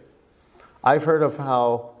relationship. I've heard of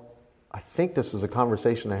how, I think this is a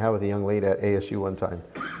conversation I had with a young lady at ASU one time.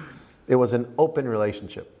 It was an open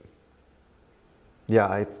relationship.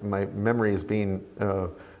 Yeah, my memory is being,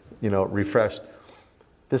 refreshed.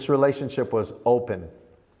 This relationship was open.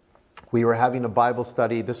 We were having a Bible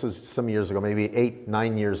study. This was some years ago, maybe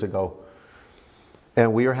 8-9 years ago.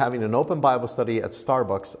 And we were having an open Bible study at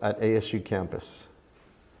Starbucks at ASU campus.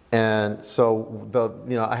 And so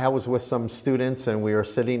I was with some students and we were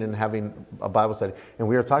sitting and having a Bible study. And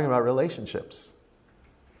we were talking about relationships.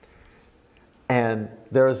 And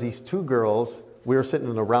there was these two girls. We were sitting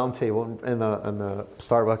in a round table in the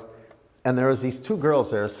Starbucks. And there was these two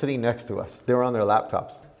girls there sitting next to us. They were on their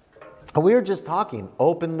laptops. And we were just talking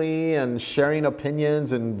openly and sharing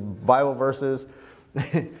opinions and Bible verses.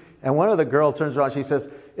 And one of the girls turns around, she says,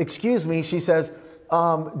 "Excuse me," she says,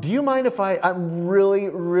 "do you mind if I'm really,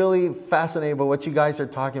 really fascinated by what you guys are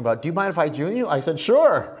talking about. Do you mind if I join you?" I said,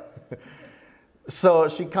 "Sure." So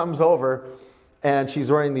she comes over and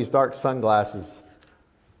she's wearing these dark sunglasses.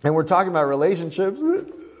 And we're talking about relationships.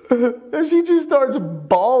 And she just starts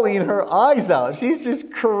bawling her eyes out. She's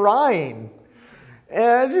just crying.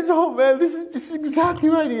 And she's, "Oh man, this is just exactly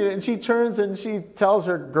what I needed." And she turns and she tells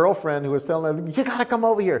her girlfriend who was telling her, "You gotta come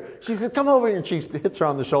over here." She says, "Come over here." And she hits her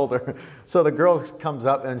on the shoulder. So the girl comes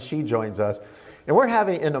up and she joins us. And we're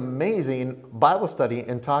having an amazing Bible study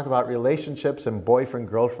and talk about relationships and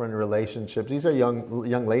boyfriend-girlfriend relationships. These are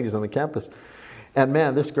young ladies on the campus. And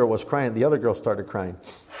man, this girl was crying. The other girl started crying.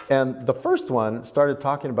 And the first one started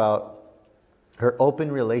talking about her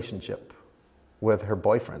open relationship with her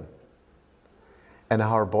boyfriend. And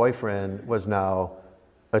how her boyfriend was now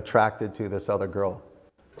attracted to this other girl.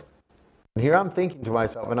 And here I'm thinking to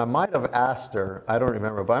myself, and I might have asked her, I don't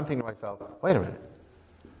remember, but I'm thinking to myself, wait a minute.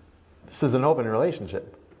 This is an open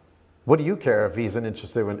relationship. What do you care if he's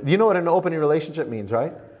interested in? You know what an open relationship means,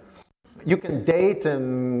 right? You can date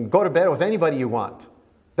and go to bed with anybody you want.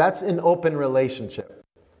 That's an open relationship.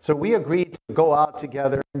 So we agreed to go out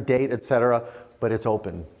together and date, etc., but it's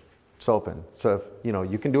open. It's open. So if,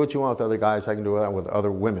 you can do what you want with other guys, I can do that with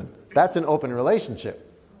other women. That's an open relationship.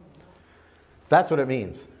 That's what it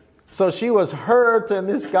means. So she was hurt, and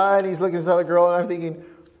this guy, and he's looking at this other girl, and I'm thinking,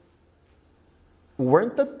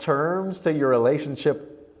 weren't the terms to your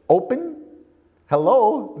relationship open?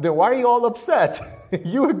 Hello? Then why are you all upset?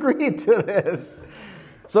 You agreed to this.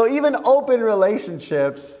 So even open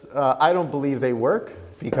relationships, I don't believe they work,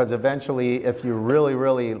 because eventually, if you really,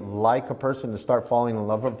 really like a person and start falling in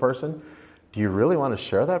love with a person, do you really want to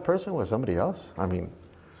share that person with somebody else? I mean,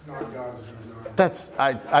 It's not God's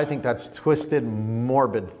design. I think that's twisted,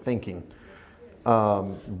 morbid thinking.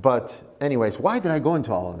 But anyways, why did I go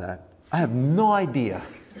into all of that? I have no idea.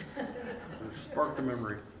 Sparked a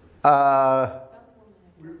memory.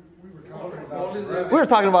 We were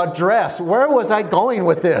talking about dress. Where was I going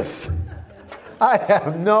with this? I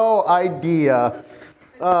have no idea.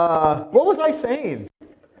 What was I saying?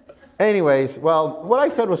 This what I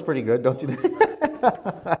said was pretty good, don't you think?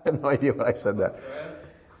 I have no idea what I said that.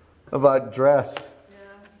 About dress.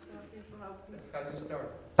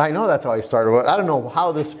 I know that's how I started. I don't know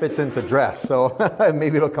how this fits into dress, so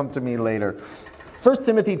maybe it'll come to me later. 1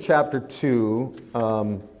 Timothy chapter 2.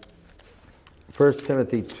 1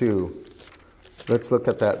 Timothy 2. Let's look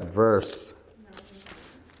at that verse.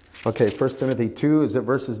 Okay, 1 Timothy 2, is it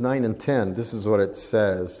verses 9 and 10? This is what it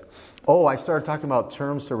says. Oh, I started talking about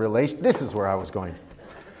terms to relation. This is where I was going.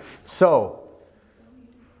 So,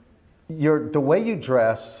 the way you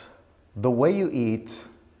dress, the way you eat,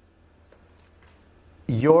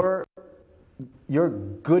 your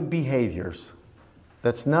good behaviors,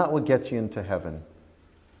 that's not what gets you into heaven.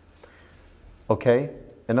 Okay?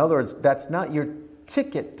 In other words, that's not your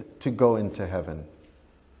ticket to go into heaven.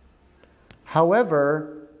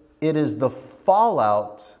 However, it is the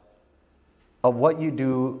fallout of what you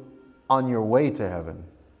do on your way to heaven.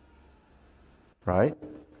 Right?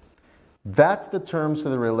 That's the terms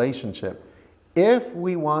of the relationship. If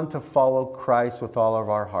we want to follow Christ with all of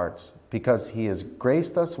our hearts, because He has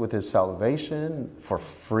graced us with His salvation for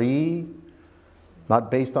free,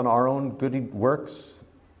 not based on our own good works,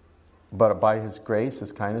 but by His grace,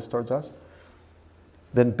 His kindness towards us,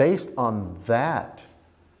 then based on that,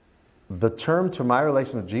 the term to my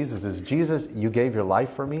relation with Jesus is, Jesus, you gave your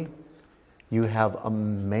life for me. You have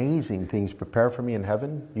amazing things prepared for me in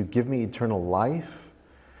heaven. You give me eternal life.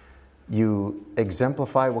 You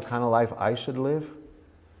exemplify what kind of life I should live.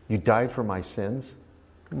 You died for my sins.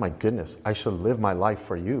 Oh my goodness, I should live my life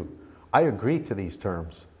for you. I agree to these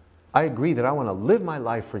terms. I agree that I want to live my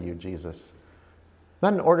life for you, Jesus.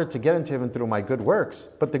 Not in order to get into heaven through my good works,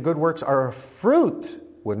 but the good works are a fruit.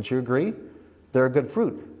 Wouldn't you agree? They're a good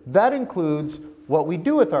fruit. That includes what we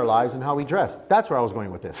do with our lives and how we dress. That's where I was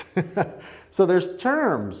going with this. So there's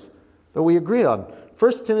terms that we agree on.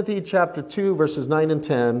 1 Timothy chapter 2, verses 9 and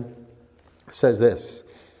 10 says this.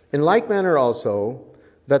 In like manner also,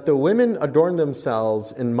 that the women adorn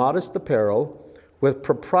themselves in modest apparel, with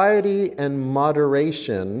propriety and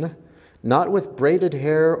moderation, not with braided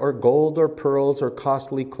hair or gold or pearls or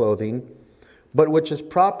costly clothing, but which is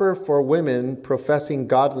proper for women professing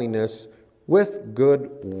godliness with good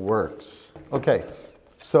works. Okay,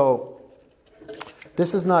 so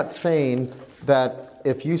this is not saying that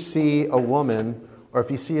if you see a woman or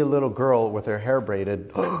if you see a little girl with her hair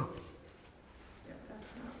braided,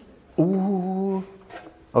 ooh,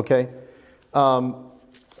 okay.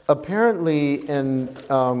 Apparently,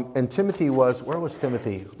 and Timothy was, where was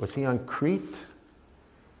Timothy? Was he on Crete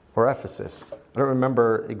or Ephesus? I don't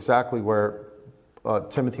remember exactly where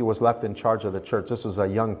Timothy was left in charge of the church. This was a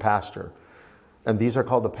young pastor. And these are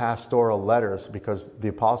called the pastoral letters because the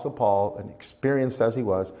Apostle Paul, and experienced as he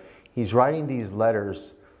was, he's writing these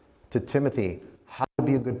letters to Timothy, how to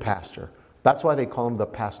be a good pastor. That's why they call them the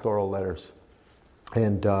pastoral letters.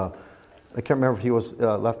 And I can't remember if he was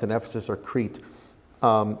left in Ephesus or Crete.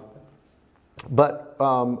 But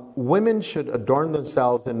women should adorn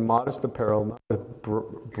themselves in modest apparel, not with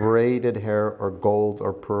braided hair or gold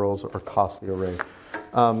or pearls or costly array.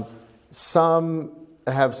 Some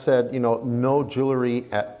have said, no jewelry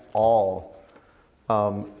at all.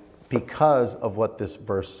 because of what this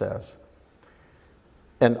verse says.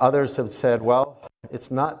 And others have said, well,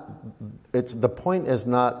 the point is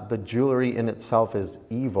not the jewelry in itself is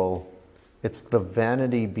evil, it's the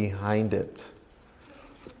vanity behind it.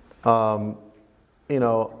 I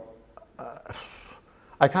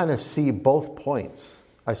kind of see both points.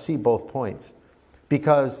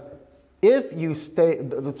 Because if you stay,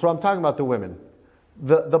 so I'm talking about the women.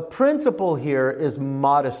 The principle here is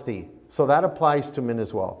modesty. So that applies to men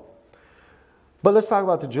as well. But let's talk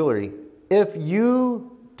about the jewelry. If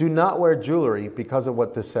you do not wear jewelry because of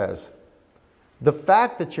what this says, the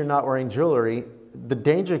fact that you're not wearing jewelry, the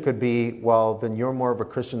danger could be, well, then you're more of a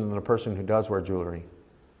Christian than a person who does wear jewelry.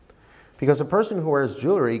 Because a person who wears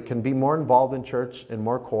jewelry can be more involved in church and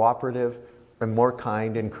more cooperative and more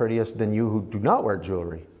kind and courteous than you who do not wear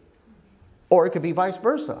jewelry. Or it could be vice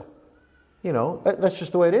versa. That's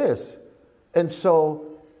just the way it is. And so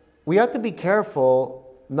we have to be careful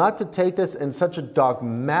not to take this in such a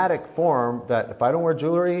dogmatic form that if I don't wear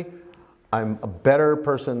jewelry, I'm a better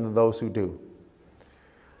person than those who do.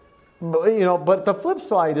 But the flip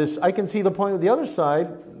side is, I can see the point of the other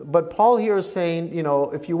side, but Paul here is saying,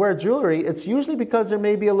 if you wear jewelry, it's usually because there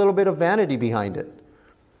may be a little bit of vanity behind it.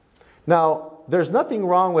 Now, there's nothing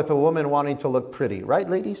wrong with a woman wanting to look pretty, right,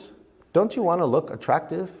 ladies? Don't you want to look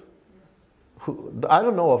attractive? I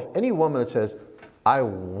don't know of any woman that says, I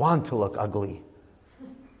want to look ugly.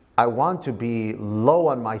 I want to be low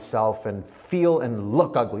on myself and feel and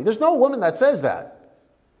look ugly. There's no woman that says that.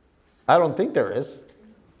 I don't think there is.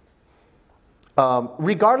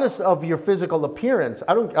 Regardless of your physical appearance,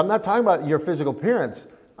 I'm not talking about your physical appearance.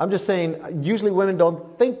 I'm just saying usually women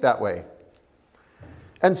don't think that way.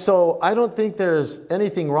 And so I don't think there's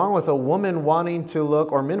anything wrong with a woman wanting to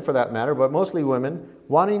look, or men for that matter, but mostly women,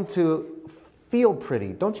 wanting to feel pretty.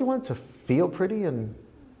 Don't you want to feel pretty and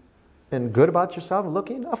good about yourself and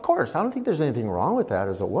looking? Of course. I don't think there's anything wrong with that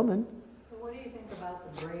as a woman. So what do you think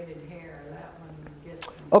about the braided hair? That one gets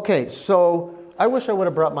me. Okay, so I wish I would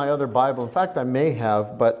have brought my other Bible. In fact, I may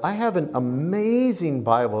have, but I have an amazing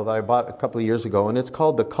Bible that I bought a couple of years ago, and it's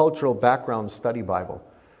called the Cultural Background Study Bible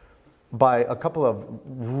by a couple of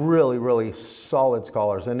really, really solid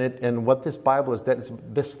scholars. And what this Bible is, it's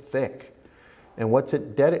this thick. And what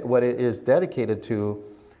it is dedicated to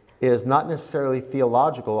is not necessarily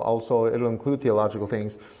theological, also it'll include theological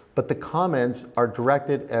things, but the comments are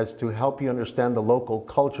directed as to help you understand the local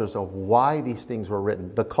cultures of why these things were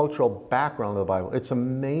written, the cultural background of the Bible. It's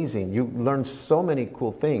amazing. You learn so many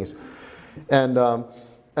cool things. And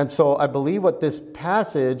so I believe what this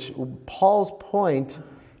passage, Paul's point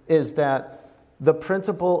is that the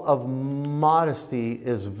principle of modesty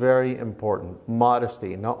is very important.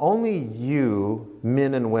 Modesty. Now, only you,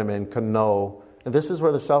 men and women, can know, and this is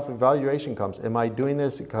where the self-evaluation comes. Am I doing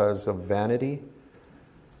this because of vanity?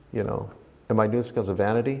 Am I doing this because of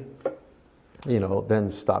vanity? Then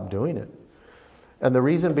stop doing it. And the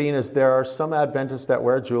reason being is there are some Adventists that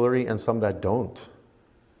wear jewelry and some that don't.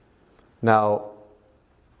 Now,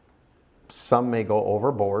 some may go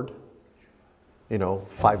overboard.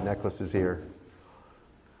 5 necklaces here,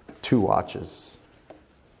 2 watches,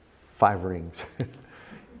 5 rings.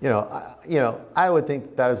 I would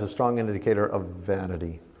think that is a strong indicator of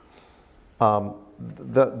vanity.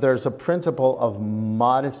 There's a principle of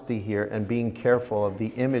modesty here and being careful of the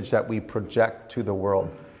image that we project to the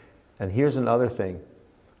world. And here's another thing.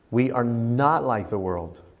 We are not like the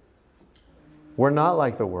world. We're not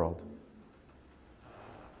like the world.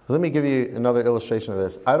 Let me give you another illustration of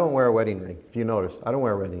this. I don't wear a wedding ring. If you notice, I don't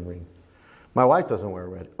wear a wedding ring. My wife doesn't wear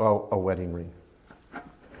a wedding ring.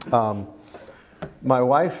 My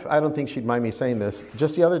wife, I don't think she'd mind me saying this.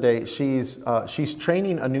 Just the other day, she's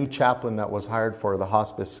training a new chaplain that was hired for the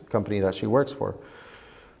hospice company that she works for.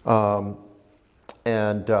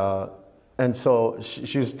 And so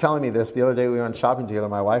she was telling me this the other day. We went shopping together,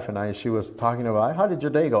 my wife and I. She was talking about, how did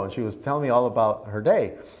your day go? And she was telling me all about her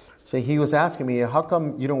day. So he was asking me, how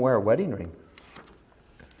come you don't wear a wedding ring?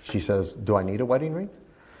 She says, do I need a wedding ring?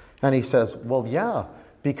 And he says, well, yeah,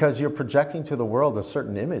 because you're projecting to the world a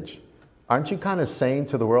certain image. Aren't you kind of saying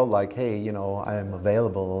to the world like, hey, I am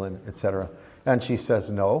available and etc. And she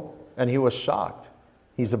says, no. And he was shocked.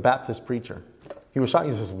 He's a Baptist preacher. He was shocked.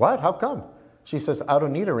 He says, what? How come? She says, I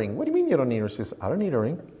don't need a ring. What do you mean you don't need a ring? She says, I don't need a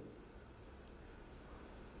ring.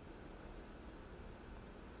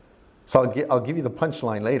 So I'll give you the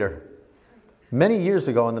punchline later. Many years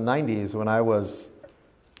ago in the 90s, when I was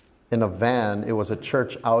in a van, it was a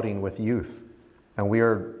church outing with youth. And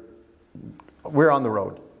we're on the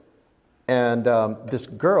road. And this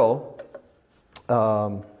girl,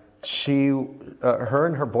 her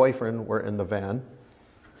and her boyfriend were in the van.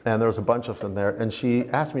 And there was a bunch of them there. And she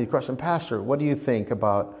asked me the question, Pastor, what do you think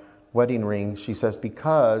about wedding rings? She says,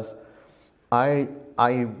 because I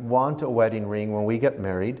want a wedding ring when we get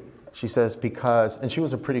married. She says, because, and she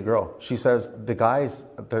was a pretty girl. She says, the guys,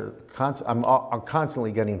 I'm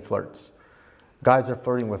constantly getting flirts. Guys are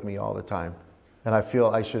flirting with me all the time. And I feel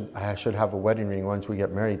I should have a wedding ring once we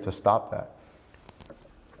get married to stop that.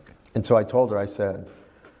 And so I told her, I said,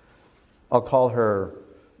 I'll call her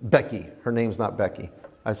Becky. Her name's not Becky.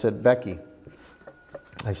 I said, Becky,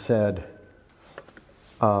 I said,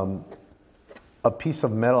 a piece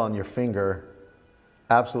of metal on your finger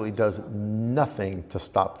absolutely does nothing to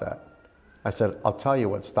stop that. I said, I'll tell you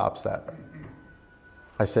what stops that.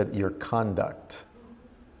 I said, your conduct.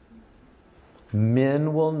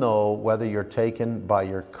 Men will know whether you're taken by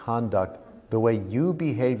your conduct, the way you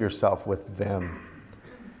behave yourself with them.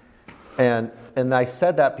 And I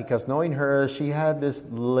said that because knowing her, she had this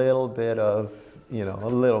little bit of, a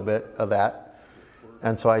little bit of that.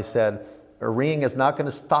 And so I said, a ring is not going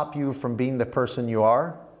to stop you from being the person you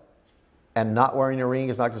are. And not wearing a ring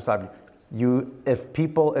is not going to stop you.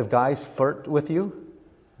 If guys flirt with you,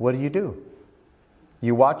 what do?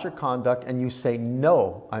 You watch your conduct and you say,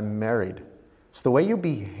 no, I'm married. It's the way you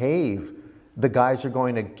behave. The guys are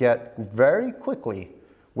going to get very quickly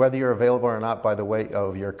whether you're available or not by the way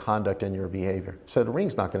of your conduct and your behavior. So the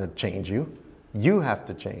ring's not going to change you. You have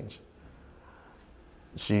to change.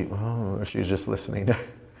 She was just listening.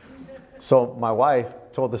 So my wife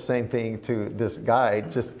told the same thing to this guy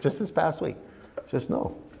just this past week. Just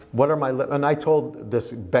no. What are my lips? And I told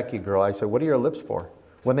this Becky girl, I said, what are your lips for?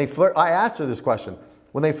 When they flirt, I asked her this question.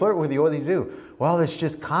 When they flirt with you, what do you do? Well, it's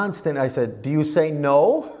just constant. I said, do you say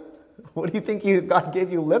no? What do you think God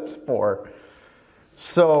gave you lips for?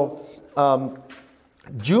 So,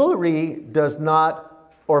 jewelry does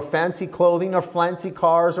not, or fancy clothing, or fancy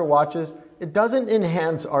cars or watches, it doesn't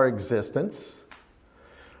enhance our existence.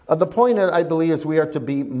 The point, I believe, is we are to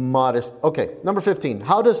be modest. Okay, number 15.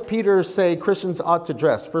 How does Peter say Christians ought to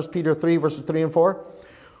dress? 1 Peter 3, verses 3 and 4.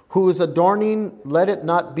 Who is adorning, let it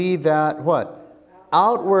not be that, what?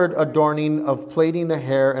 Outward adorning of plaiting the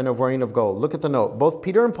hair and of wearing of gold. Look at the note. Both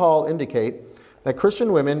Peter and Paul indicate that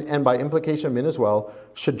Christian women, and by implication men as well,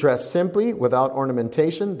 should dress simply, without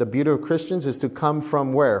ornamentation. The beauty of Christians is to come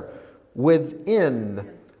from where? Within,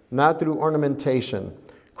 not through ornamentation.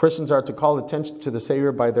 Christians are to call attention to the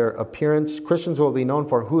Savior by their appearance. Christians will be known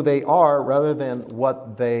for who they are rather than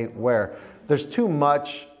what they wear. There's too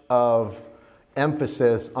much of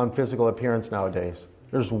emphasis on physical appearance nowadays.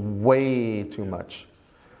 There's way too much.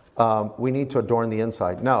 We need to adorn the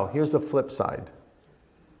inside. Now, here's the flip side.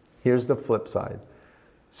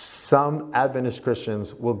 Some Adventist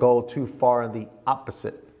Christians will go too far in the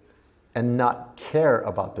opposite and not care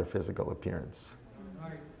about their physical appearance.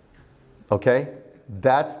 Okay?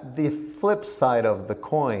 That's the flip side of the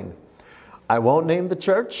coin. I won't name the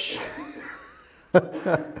church,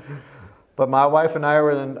 but my wife and I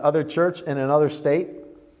were in another church in another state,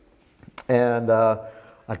 and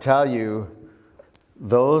I tell you,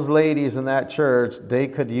 those ladies in that church, they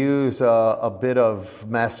could use a bit of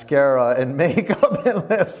mascara and makeup and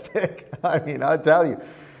lipstick. I mean, I'll tell you.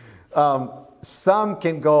 Some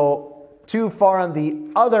can go too far on the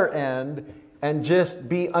other end and just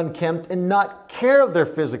be unkempt and not care of their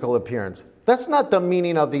physical appearance. That's not the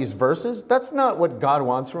meaning of these verses. That's not what God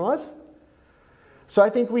wants from us. So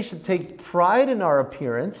I think we should take pride in our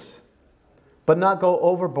appearance, but not go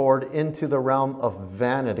overboard into the realm of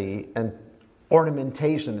vanity and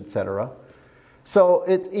ornamentation, etc. So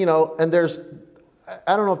and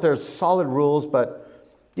I don't know if there's solid rules, but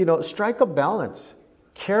strike a balance.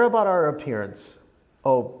 Care about our appearance.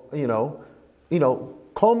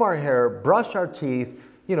 Comb our hair, brush our teeth,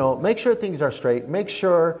 make sure things are straight. Make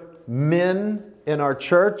sure men in our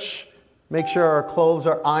church, make sure our clothes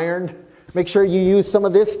are ironed. Make sure you use some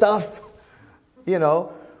of this stuff.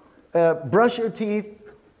 Brush your teeth.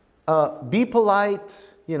 Be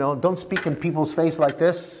polite. Don't speak in people's face like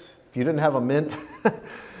this. If you didn't have a mint.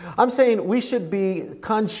 I'm saying we should be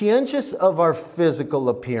conscientious of our physical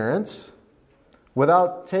appearance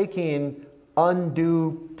without taking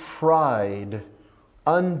undue pride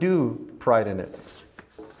in it.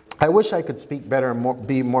 I wish I could speak better and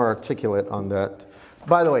be more articulate on that.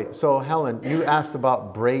 By the way, so Helen, you asked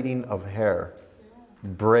about braiding of hair.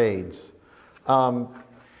 Braids. That must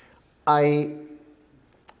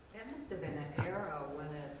have been an era when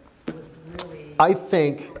it was really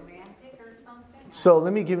romantic or something. So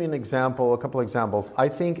let me give you a couple examples. I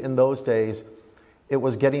think in those days, it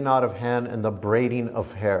was getting out of hand and the braiding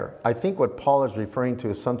of hair. I think what Paul is referring to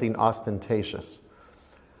is something ostentatious.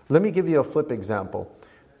 Let me give you a flip example.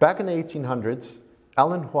 Back in the 1800s,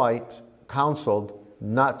 Ellen White counseled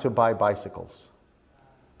not to buy bicycles.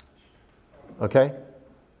 Okay?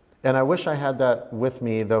 And I wish I had that with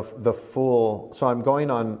me, the full, so I'm going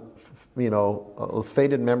on, a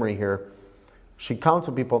faded memory here. She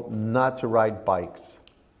counseled people not to ride bikes.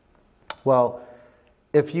 Well,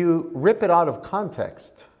 if you rip it out of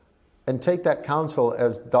context and take that counsel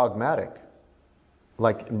as dogmatic,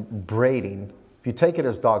 like braiding, if you take it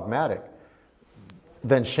as dogmatic,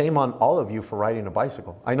 then shame on all of you for riding a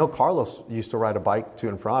bicycle. I know Carlos used to ride a bike to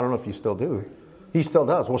and from. I don't know if you still do. He still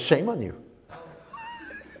does. Well, shame on you.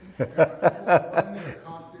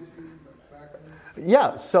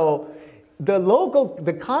 Yeah, so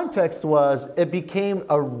the context was it became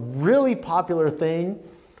a really popular thing,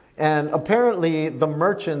 and apparently the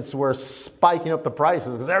merchants were spiking up the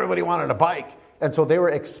prices because everybody wanted a bike, and so they were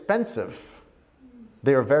expensive.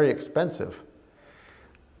 They were very expensive.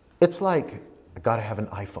 It's like, I gotta have an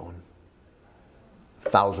iPhone.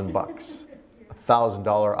 $1,000,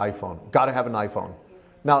 $1,000 iPhone. Gotta have an iPhone.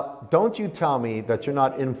 Now, don't you tell me that you're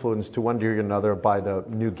not influenced to one degree or another by the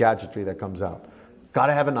new gadgetry that comes out.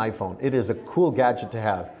 Gotta have an iPhone. It is a cool gadget to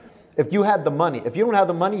have. If you had the money, if you don't have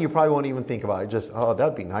the money, you probably won't even think about it. Just, oh,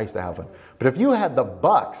 that'd be nice to have one. But if you had the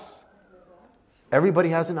bucks, everybody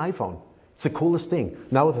has an iPhone. It's the coolest thing.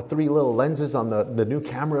 Now with the 3 little lenses on the new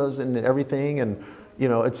cameras and everything and,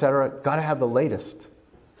 et cetera, gotta have the latest.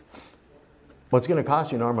 What's gonna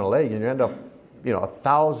cost you an arm and a leg, and you end up,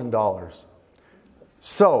 $1,000.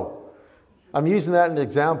 So, I'm using that as an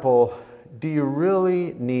example. Do you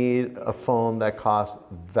really need a phone that costs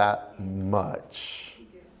that much?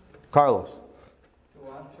 Carlos.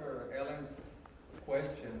 To answer Ellen's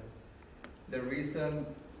question, the reason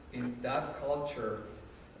in that culture,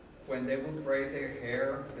 when they would braid their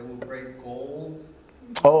hair, they would braid gold.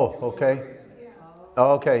 Oh, okay.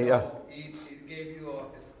 Oh, okay, yeah. So it gave you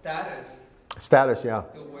a status. Status, yeah.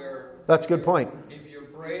 To where that's a good point. If your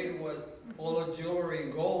braid was full of jewelry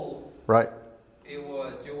and gold, right, you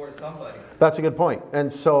were somebody. That's a good point.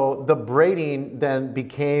 And so the braiding then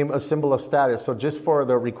became a symbol of status. So just for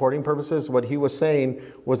the recording purposes, what he was saying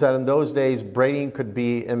was that in those days, braiding could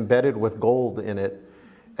be embedded with gold in it.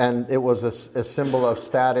 And it was a symbol of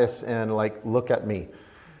status and like, look at me.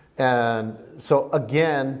 And so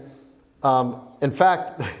again, in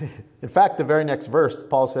fact, the very next verse,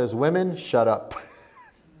 Paul says, women, shut up.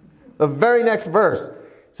 The very next verse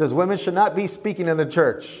says, women should not be speaking in the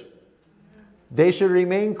church. They should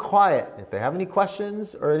remain quiet. If they have any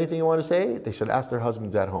questions or anything you want to say, they should ask their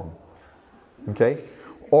husbands at home. Okay?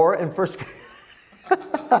 Or in 1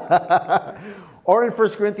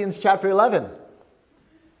 Corinthians chapter 11.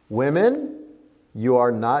 Women, you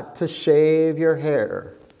are not to shave your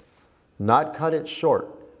hair, not cut it short,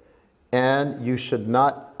 and you should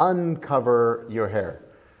not uncover your hair.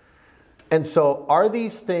 And so are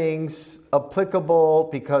these things applicable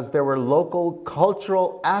because there were local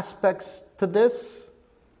cultural aspects to this?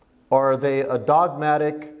 Or are they a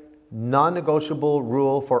dogmatic, non-negotiable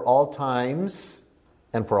rule for all times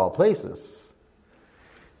and for all places?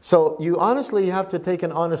 So you honestly have to take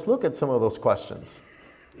an honest look at some of those questions.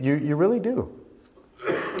 You really do.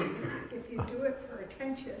 If you do it for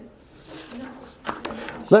attention,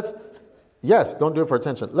 no. Yes, don't do it for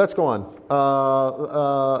attention. Let's go on.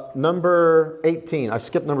 Number 18. I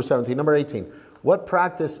skipped number 17. Number 18. What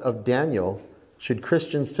practice of Daniel should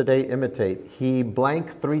Christians today imitate? He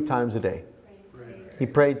blank 3 times a day. He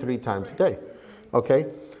prayed 3 times a day. Okay?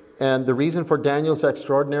 And the reason for Daniel's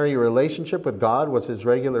extraordinary relationship with God was his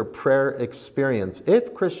regular prayer experience.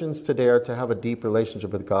 If Christians today are to have a deep relationship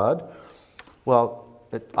with God, well,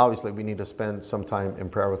 obviously we need to spend some time in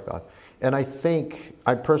prayer with God. And I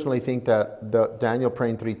personally think that the Daniel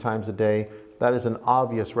praying 3 times a day, that is an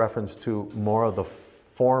obvious reference to more of the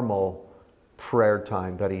formal prayer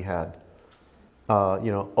time that he had.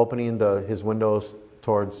 Opening his windows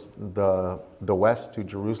towards the west to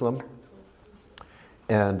Jerusalem,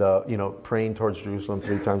 and praying towards Jerusalem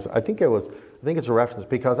 3 times. I think it's a reference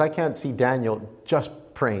because I can't see Daniel just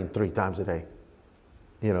praying 3 times a day.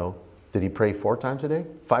 Did he pray 4 times a day?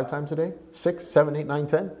 5 times a day? 6, 7, 8, 9,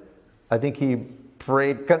 10? I think he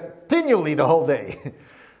prayed continually the whole day.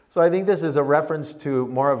 So I think this is a reference to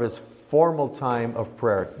more of his formal time of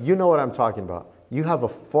prayer. You know what I'm talking about. You have a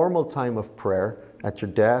formal time of prayer at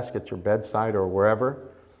your desk, at your bedside, or wherever.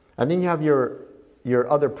 And then you have your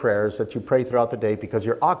other prayers that you pray throughout the day because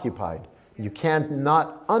you're occupied. You can't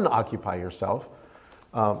not unoccupy yourself.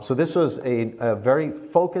 So this was a very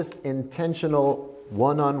focused, intentional,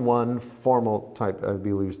 one-on-one, formal type, I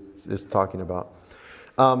believe, is talking about.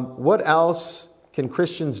 What else can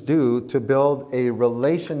Christians do to build a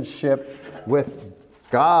relationship with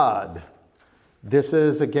God? This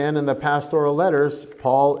is, again, in the pastoral letters,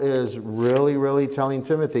 Paul is really, really telling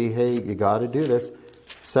Timothy, hey, you got to do this.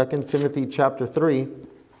 2 Timothy chapter 3,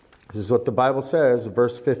 this is what the Bible says,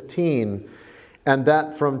 verse 15. And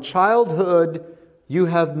that from childhood you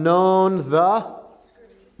have known the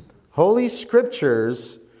Holy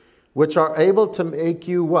Scriptures, which are able to make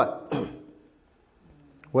you what?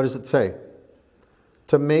 What does it say?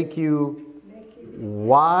 To make you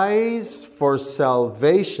wise for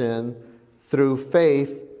salvation through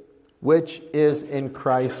faith, which is in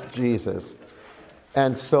Christ Jesus.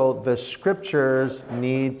 And so the Scriptures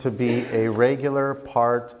need to be a regular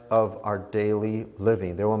part of our daily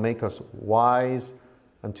living. They will make us wise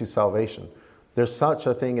unto salvation. There's such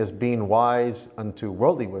a thing as being wise unto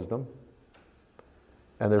worldly wisdom,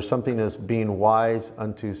 and there's something as being wise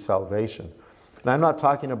unto salvation. And I'm not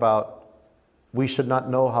talking about we should not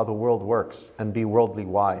know how the world works and be worldly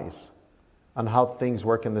wise on how things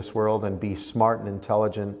work in this world and be smart and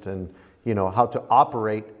intelligent and, how to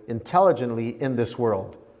operate intelligently in this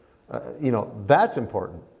world. That's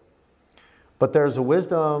important. But there's a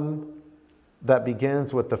wisdom that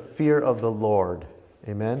begins with the fear of the Lord.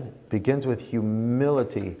 Amen? Begins with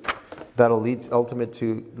humility that'll lead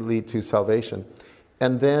to salvation.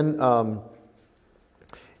 And then,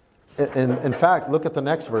 in fact, look at the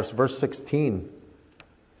next verse 16.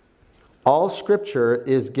 All Scripture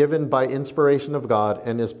is given by inspiration of God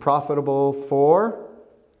and is profitable for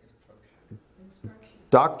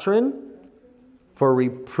doctrine, for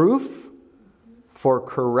reproof, for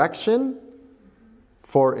correction,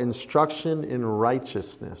 for instruction in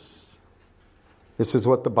righteousness. This is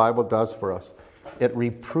what the Bible does for us. It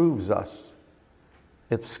reproves us.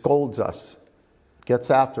 It scolds us.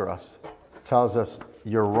 Gets after us. Tells us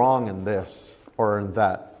you're wrong in this or in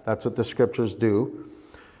that. That's what the Scriptures do.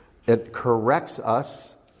 It corrects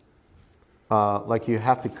us. Like you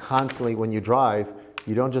have to constantly, when you drive,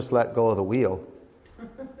 you don't just let go of the wheel.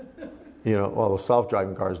 Well, the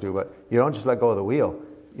self-driving cars do, but you don't just let go of the wheel.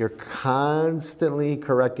 You're constantly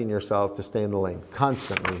correcting yourself to stay in the lane.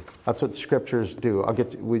 Constantly. That's what Scriptures do. I'll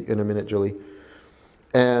get to in a minute, Julie.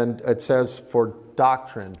 And it says for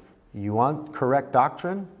doctrine. You want correct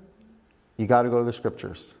doctrine? You got to go to the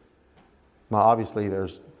Scriptures. Now, obviously,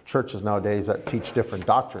 there's churches nowadays that teach different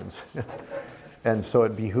doctrines. And so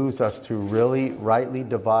it behooves us to really rightly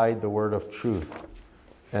divide the word of truth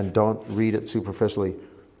and don't read it superficially.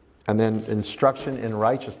 And then instruction in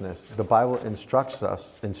righteousness. The Bible instructs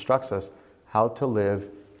us how to live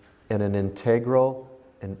in an integral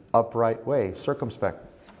and upright way, circumspect.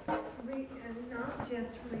 And not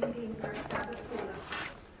just reading our Sabbath school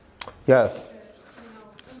lessons. Yes.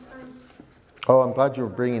 Sometimes. Oh, I'm glad you're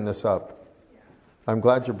bringing this up. I'm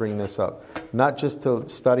glad you're bringing this up. Not just to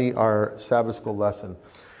study our Sabbath school lesson.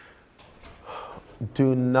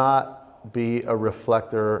 Do not be a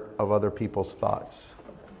reflector of other people's thoughts.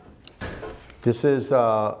 This is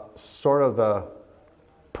sort of the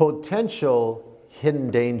potential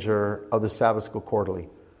hidden danger of the Sabbath School Quarterly.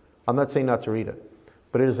 I'm not saying not to read it,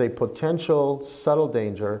 but it is a potential subtle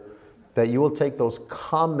danger that you will take those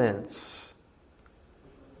comments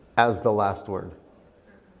as the last word,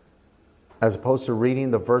 as opposed to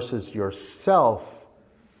reading the verses yourself,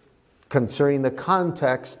 considering the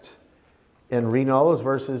context, and reading all those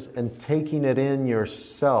verses and taking it in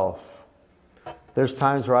yourself. There's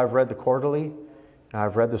times where I've read the quarterly, and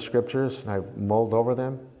I've read the Scriptures, and I've mulled over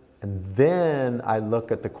them, and then I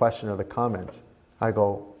look at the question of the comments. I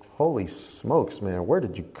go, holy smokes, man, where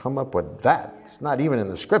did you come up with that? It's not even in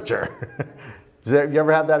the Scripture. You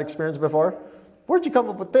ever had that experience before? Where'd you come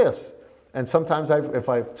up with this? And sometimes if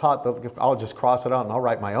I've taught, I'll just cross it out and I'll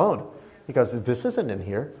write my own, because this isn't in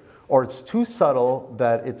here. Or it's too subtle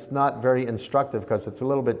that it's not very instructive because it's a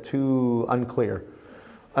little bit too unclear.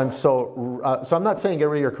 And so I'm not saying get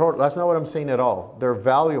rid of your quote. That's not what I'm saying at all. They're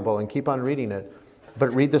valuable and keep on reading it.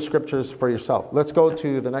 But read the Scriptures for yourself. Let's go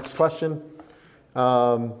to the next question.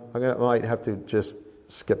 Might have to just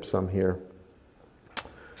skip some here.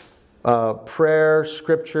 Prayer,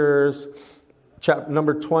 Scriptures, chapter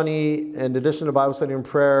number 20. In addition to Bible study and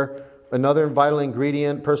prayer, another vital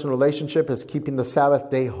ingredient, personal relationship, is keeping the Sabbath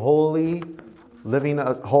day holy, living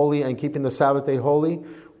holy and keeping the Sabbath day holy.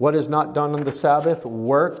 What is not done on the Sabbath?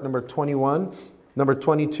 Work, number 21. Number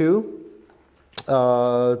 22,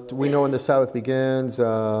 we know when the Sabbath begins.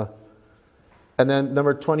 And then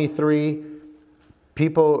number 23,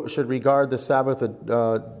 people should regard the Sabbath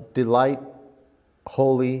with delight,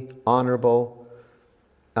 holy, honorable.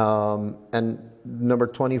 And number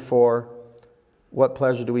 24, what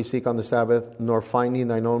pleasure do we seek on the Sabbath? Nor finding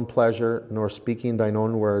thine own pleasure, nor speaking thine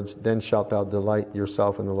own words, then shalt thou delight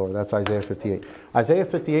yourself in the Lord. That's Isaiah 58. Isaiah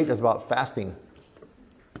 58 is about fasting.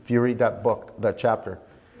 If you read that book, that chapter,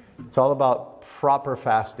 it's all about proper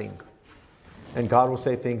fasting. And God will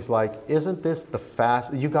say things like, isn't this the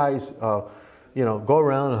fast? You guys, go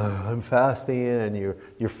around, I'm fasting, and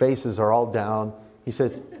your faces are all down. He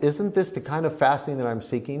says, isn't this the kind of fasting that I'm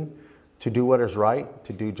seeking? To do what is right,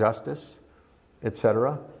 to do justice,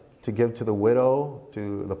 etc., to give to the widow,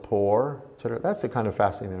 to the poor, etc. That's the kind of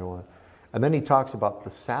fasting that I want. And then he talks about the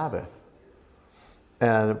Sabbath.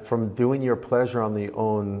 And from doing your pleasure on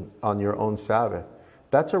your own Sabbath.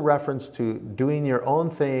 That's a reference to doing your own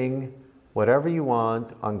thing, whatever you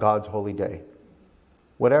want, on God's holy day.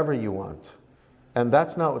 Whatever you want. And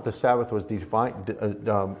that's not what the Sabbath was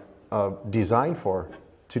designed for,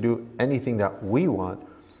 to do anything that we want.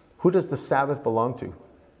 Who does the Sabbath belong to?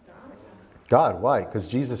 God. Why? Because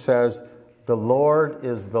Jesus says, the Lord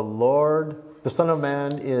is the Lord, the Son of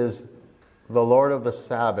Man is the Lord of the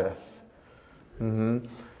Sabbath.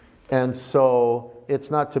 And so it's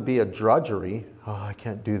not to be a drudgery. Oh, I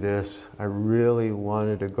can't do this. I really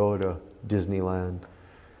wanted to go to Disneyland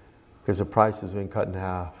because the price has been cut in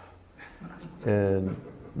half. And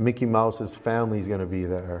Mickey Mouse's family is going to be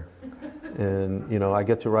there. And, I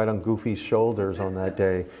get to ride on Goofy's shoulders on that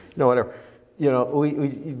day. Whatever.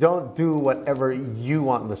 We don't do whatever you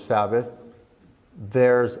want on the Sabbath.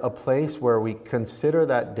 There's a place where we consider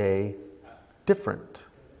that day different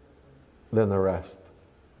than the rest,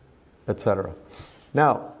 etc.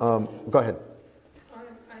 Now, go ahead.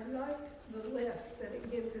 I like the list that it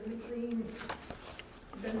gives in the green,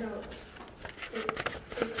 the note.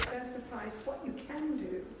 It specifies what you can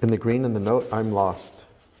do. In the green in the note, I'm lost.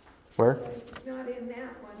 Where? It's not in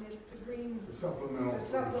that one, it's the green. The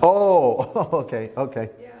supplemental. Oh, okay.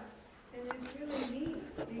 Yeah, and it's really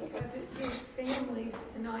neat because it gives families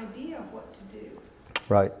an idea of what to do.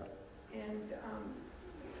 Right. And,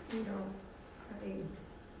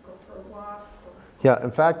 go for a walk. Yeah,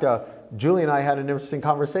 in fact, Julie and I had an interesting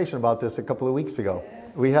conversation about this a couple of weeks ago.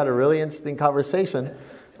 We had a really interesting conversation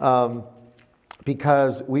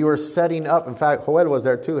because we were setting up, in fact, Joel was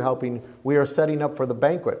there too helping. We are setting up for the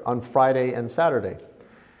banquet on Friday and Saturday.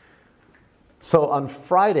 So on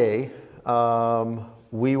Friday,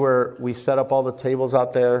 we set up all the tables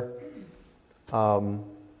out there. I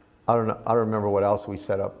don't remember what else we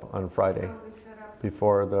set up on Friday. We set up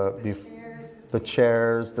Before the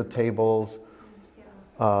chairs, the tables,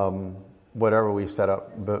 whatever we set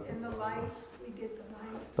up. But and the lights, we did the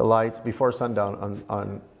lights. the lights before sundown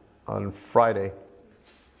on Friday,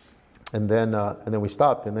 and then we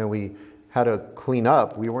stopped, and then we had to clean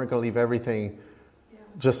up. We weren't going to leave everything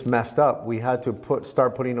just messed up. We had to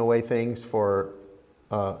start putting away things for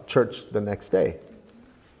church the next day.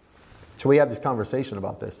 So we had this conversation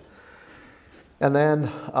about this, and then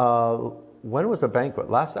when was the banquet?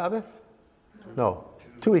 Last Sabbath? No,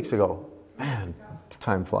 2 weeks ago. Man,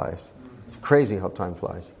 time flies. It's crazy how time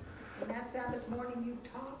flies. And that Sabbath morning you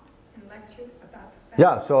taught and lectured about the Sabbath.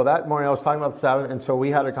 Yeah, so that morning I was talking about the Sabbath, and so we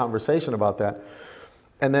had a conversation about that.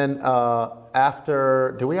 And then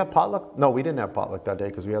after, did we have potluck? No, we didn't have potluck that day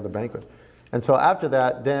because we had the banquet. And so after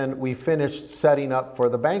that, then we finished setting up for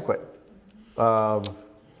the banquet. I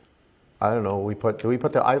don't know,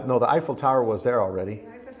 the Eiffel Tower was there already. The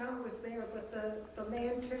Eiffel Tower was there, but the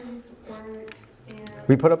lanterns weren't. And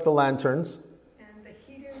We put up the lanterns. And the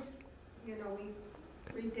heaters, we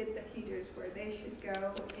redid the heaters where they should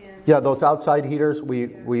go. And Yeah, those outside heaters, we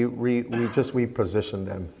just repositioned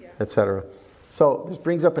them, Yeah. etc. So this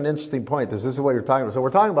brings up an interesting point. This is what you're talking about. So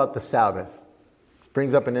we're talking about the Sabbath. This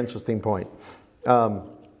brings up an interesting point.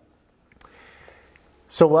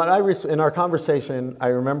 So in our conversation, I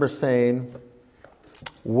remember saying,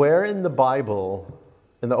 where in the Bible,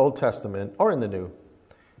 in the Old Testament or in the New,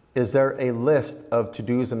 is there a list of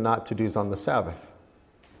to-dos and not to-dos on the Sabbath?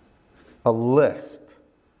 A list.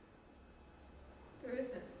 there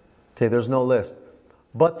isn't. Okay, there's no list.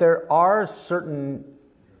 But there are certain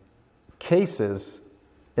cases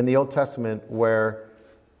in the Old Testament where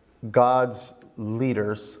God's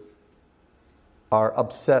leaders are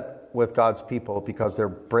upset with God's people because they're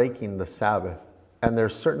breaking the Sabbath. And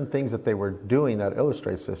there's certain things that they were doing that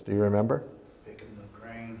illustrates this. Do you remember? Picking the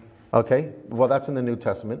grain. Okay, well, that's in the New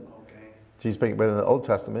Testament. Okay. She's speaking, but in the Old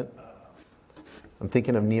Testament, I'm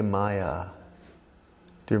thinking of Nehemiah.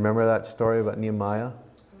 Do you remember that story about Nehemiah?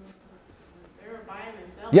 They were buying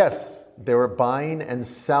and selling. Yes, they were buying and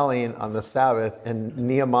selling on the Sabbath, and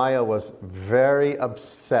Nehemiah was very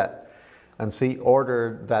upset. And so he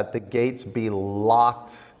ordered that the gates be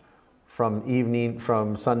locked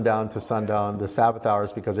from sundown to sundown, the Sabbath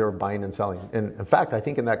hours, because they were buying and selling. And in fact, I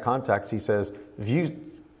think in that context, he says, if you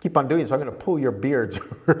keep on doing this, I'm going to pull your beards.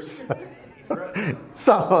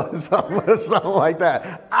 something like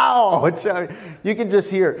that. Ouch! You can just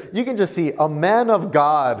see a man of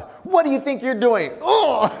God. What do you think you're doing?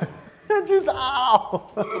 Oh, just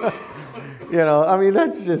ow!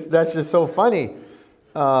 That's just so funny.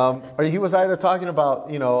 Or he was either talking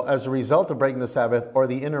about, as a result of breaking the Sabbath, or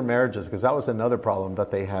the intermarriages, because that was another problem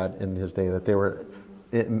that they had in his day, that they were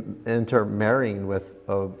intermarrying with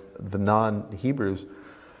the non-Hebrews.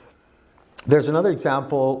 There's another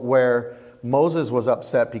example where Moses was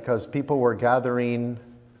upset because people were gathering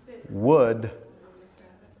wood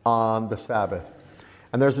on the Sabbath.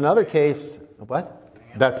 And there's another case, what?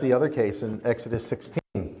 That's the other case in Exodus 16,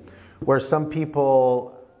 where some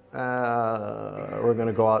people were going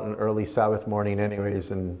to go out on early Sabbath morning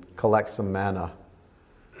anyways and collect some manna.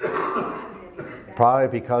 Probably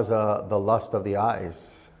because of the lust of the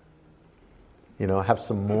eyes. Have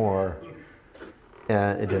some more.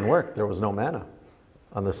 And it didn't work. There was no manna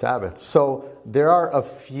on the Sabbath. So there are a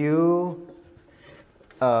few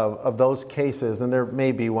of those cases, and there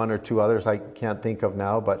may be one or two others I can't think of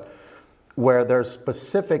now, but where there's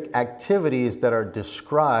specific activities that are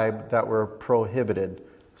described that were prohibited.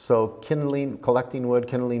 So collecting wood,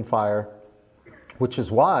 kindling fire, which is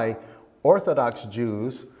why Orthodox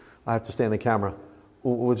Jews, I have to stay in the camera,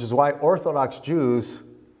 which is why Orthodox Jews,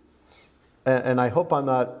 and I hope I'm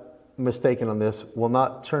not mistaken on this, will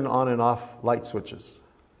not turn on and off light switches.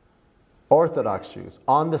 Orthodox Jews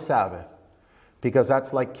on the Sabbath, because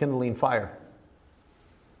that's like kindling fire.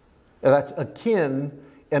 That's akin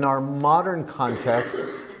in our modern context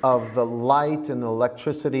of the light and the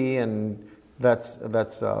electricity, and that's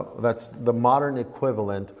the modern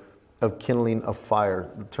equivalent of kindling a fire,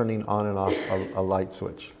 turning on and off a light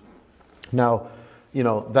switch. Now,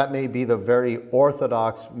 that may be the very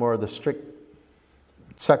orthodox, more the strict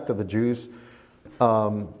sect of the Jews.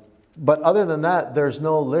 But other than that, there's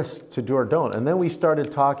no list to do or don't. And then we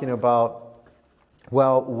started talking about,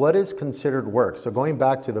 well, what is considered work? So going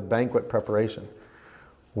back to the banquet preparation,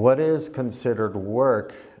 what is considered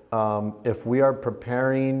work if we are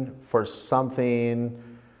preparing for something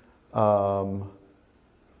that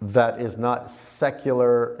is not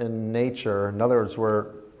secular in nature? In other words,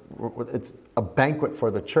 it's a banquet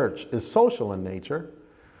for the church, is social in nature.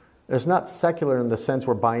 It's not secular in the sense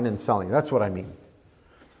we're buying and selling. That's what I mean.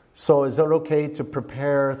 So is it okay to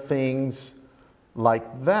prepare things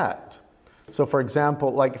like that? So for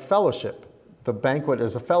example, like fellowship. The banquet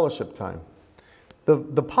is a fellowship time.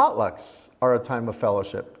 The potlucks are a time of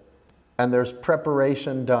fellowship. And there's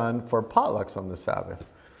preparation done for potlucks on the Sabbath.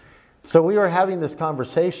 So we were having this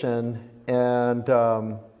conversation, and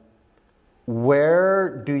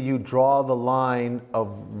where do you draw the line of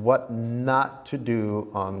what not to do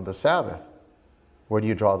on the Sabbath? Where do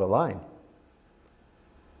you draw the line?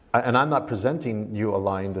 And I'm not presenting you a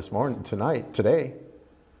line today.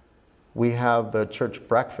 We have the church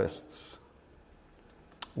breakfasts,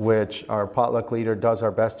 which our potluck leader does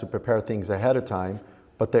our best to prepare things ahead of time,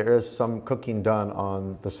 but there is some cooking done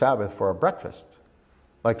on the Sabbath for a breakfast.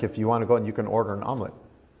 Like if you want to go and you can order an omelet,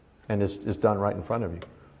 and it's done right in front of you.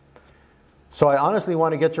 So I honestly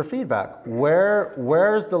want to get your feedback.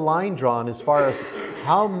 Where's the line drawn as far as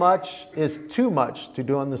how much is too much to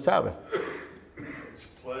do on the Sabbath? It's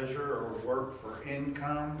pleasure or work for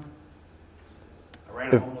income. I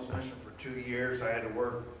ran a homeless mission for 2 years. I had to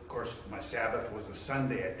work. Of course, my Sabbath was a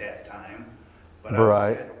Sunday at that time. But I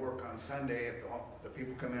always had to work on Sunday. If the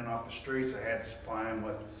people come in off the streets, I had to supply them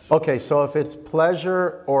with... Okay, so if it's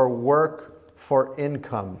pleasure or work for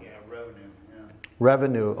income. Yeah, revenue. Yeah.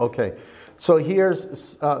 Revenue, okay. So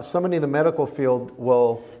here's, somebody in the medical field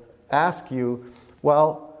will ask you,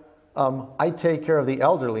 well, I take care of the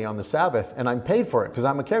elderly on the Sabbath, and I'm paid for it because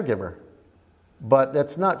I'm a caregiver. But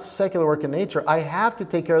that's not secular work in nature. I have to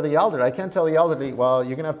take care of the elderly. I can't tell the elderly, well,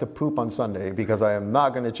 you're going to have to poop on Sunday because I am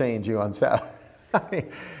not going to change you on Sabbath.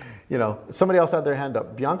 Somebody else had their hand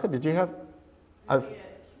up. Bianca, did you have?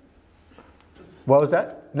 What was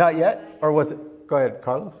that? Not yet? Or was it? Go ahead,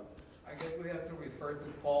 Carlos. I guess we have to refer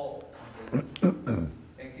to Paul on this.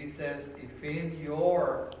 And he says, if in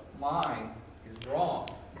your mind is wrong,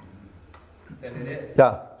 then it is.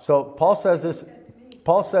 Yeah. So Paul says this.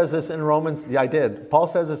 Paul says this in Romans. Yeah, I did. Paul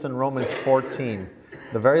says this in Romans 14.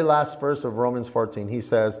 The very last verse of Romans 14. He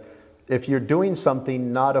says, if you're doing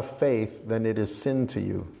something not of faith, then it is sin to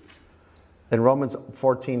you. And Romans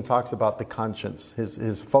 14 talks about the conscience.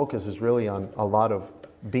 His focus is really on a lot of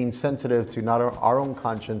being sensitive to not our own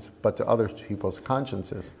conscience, but to other people's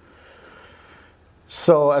consciences.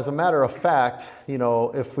 So as a matter of fact,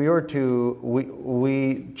 if we were to,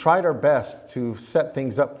 we tried our best to set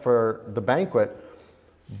things up for the banquet,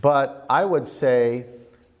 but I would say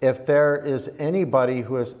if there is anybody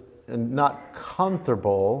who is not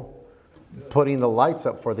comfortable putting the lights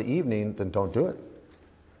up for the evening, then don't do it.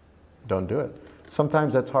 Don't do it.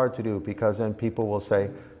 Sometimes that's hard to do because then people will say,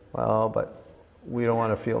 well, but we don't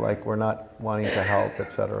want to feel like we're not wanting to help,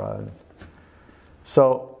 etc.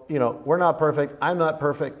 So, we're not perfect. I'm not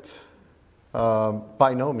perfect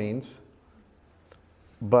by no means.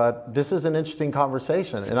 But this is an interesting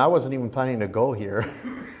conversation, and I wasn't even planning to go here.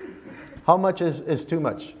 How much is too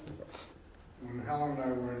much? When Helen and I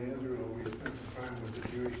were in Israel, we spent some time with the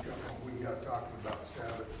Jewish couple. We got talking about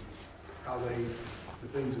Sabbath, and how the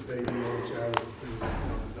things that they do on Sabbath, the things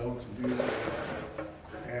that the don'ts and do's.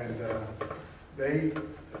 And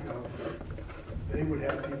they would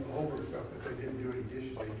have people over and stuff, but they didn't do any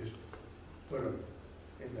dishes. They just put them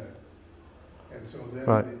in there. And so then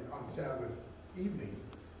Right. on Sabbath evening,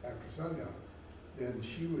 after sundown, then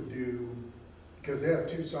she would do, because they have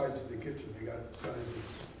two sides to the kitchen. They got the side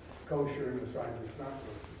that's kosher and the side that's not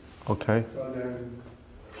kosher. Okay. So then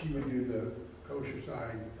she would do the kosher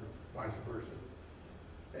side, or vice versa.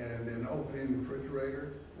 And then open the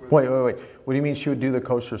refrigerator. Wait. What do you mean she would do the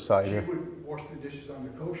kosher side She here? would wash the dishes on the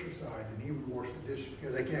kosher side, and he would wash the dishes,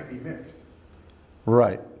 because they can't be mixed.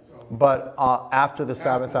 Right. So But after the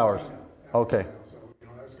Sabbath hours? sundown, Okay. So,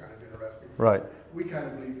 that's kind of interesting. Right. We kind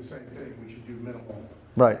of believe the same thing. We should do minimal.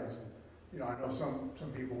 Right. things. I know some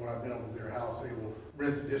people, when I've been over to their house, they will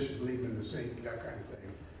rinse the dishes, leave them in the sink, that kind of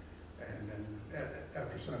thing. And then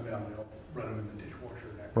after sundown, they'll run them in the dishwasher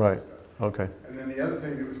and that kind Right. of stuff. Okay. And then the other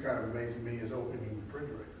thing that was kind of amazing me is opening the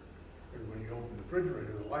refrigerator. Because when you open the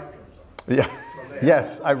refrigerator, the light comes on. Yeah. So they have-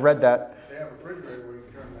 Yes, I've read that. They have a refrigerator where you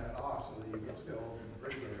can turn that off so that you can still open the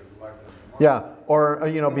refrigerator, the light doesn't come on. Yeah. Or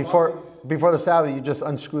before the Sabbath, you just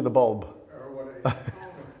unscrew the bulb. Or what?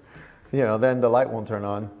 Then the light won't turn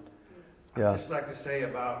on. Yeah. I'd just like to say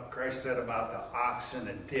about, Christ said about the ox in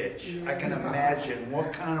a ditch. I can imagine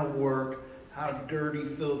what kind of work, how dirty,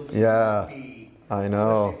 filthy Yeah, it would be. I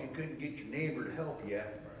know. Especially if you couldn't get your neighbor to help you,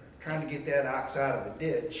 trying to get that ox out of a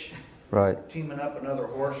ditch, Right. teaming up another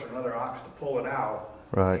horse or another ox to pull it out.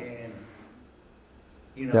 Right. And,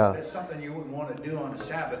 Yeah. that's something you wouldn't want to do on the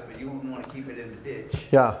Sabbath, but you wouldn't want to keep it in the ditch.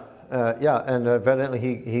 Yeah. And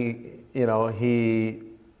evidently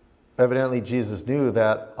evidently Jesus knew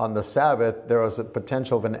that on the Sabbath there was a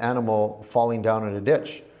potential of an animal falling down in a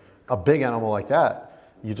ditch, a big animal like that.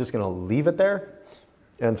 You're just going to leave it there?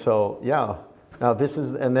 And so, yeah. Now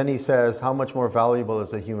and then he says, how much more valuable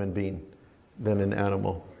is a human being than an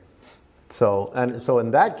animal? So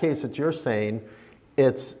in that case that you're saying,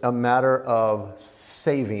 it's a matter of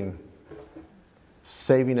saving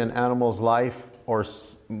an animal's life, or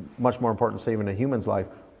much more important, saving a human's life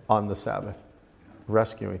on the Sabbath,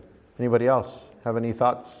 rescuing. Anybody else have any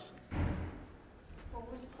thoughts? Well,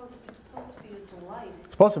 it's supposed to be a delight.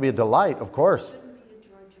 It's supposed to be a delight, of It course. shouldn't be a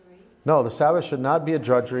drudgery. No, the Sabbath should not be a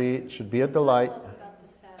drudgery. It should be a delight. What I love about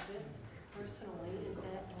the Sabbath, personally, is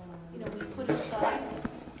that, we put aside,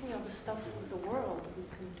 the stuff of the world. We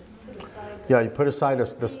can put aside. Yeah, you put aside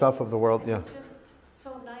the stuff of the world. Yeah, It's just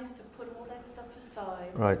so nice to put all that stuff aside.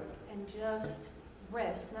 right. And just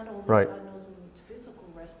rest. Not only Right. God knows we need physical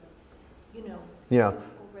rest, but, Yeah.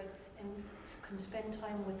 physical rest. And we can spend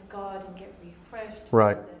time with God and get refreshed.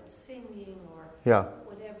 Right. Whether that's singing or Yeah,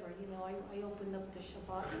 whatever. I opened up the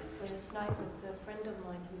Shabbat last night with a friend of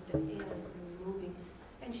mine who did hands and we were moving,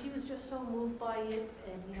 and she was just so moved by it.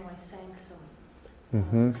 And I sang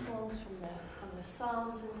some songs from the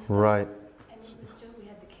Psalms and stuff. right. And it was just, we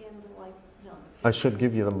had the candlelight. I should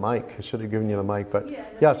give you the mic. I should have given you the mic, but Yeah,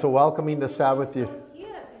 yeah. So welcoming the Sabbath, and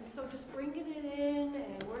so just bringing it in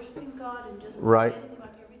and worshiping God and just Right. forgetting about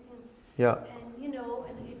everything. yeah. And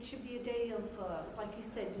and it should be a day of, like you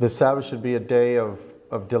said. The Sabbath should be a day of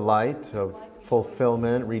delight, of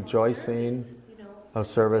fulfillment, rejoicing, of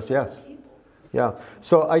service. Yes. People. Yeah.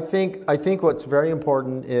 So I think what's very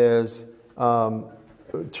important is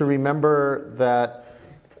to remember that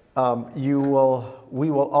we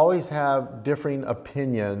will always have differing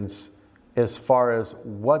opinions as far as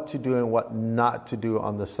what to do and what not to do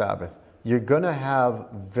on the Sabbath. You're going to have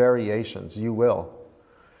variations. You will.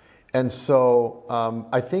 And so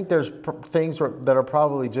I think there's things that are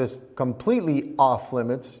probably just completely off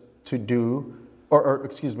limits to do, or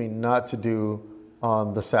excuse me, not to do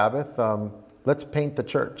on the Sabbath. Let's paint the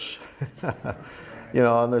church,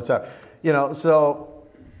 on the Sabbath. So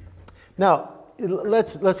now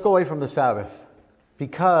let's go away from the Sabbath,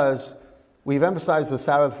 because we've emphasized the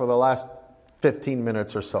Sabbath for the last 15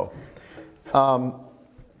 minutes or so.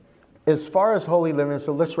 As far as holy living,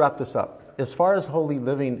 so let's wrap this up. As far as holy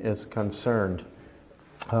living is concerned,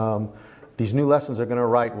 these new lessons are going to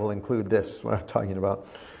write will include this, what I'm talking about.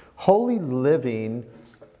 Holy living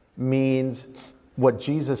means what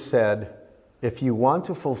Jesus said, if you want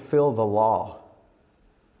to fulfill the law,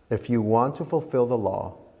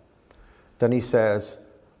 then he says,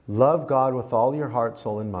 love God with all your heart,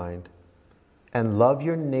 soul, and mind, and love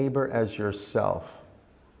your neighbor as yourself.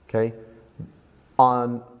 Okay?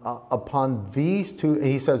 Upon these two,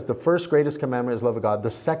 he says, the first greatest commandment is love of God.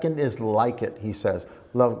 The second is like it, he says,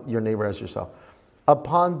 love your neighbor as yourself.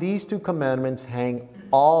 Upon these two commandments hang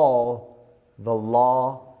all the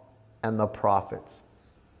law and the prophets.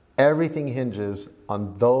 Everything hinges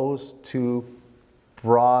on those two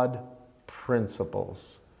broad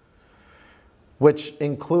principles, which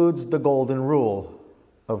includes the golden rule,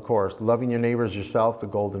 of course, loving your neighbor as yourself, the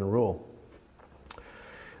golden rule.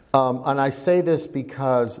 And I say this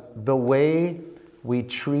because the way we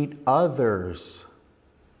treat others,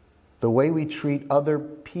 the way we treat other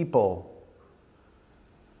people,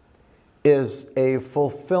 is a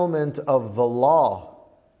fulfillment of the law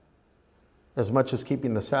as much as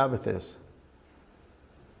keeping the Sabbath is.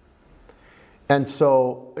 And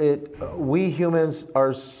so we humans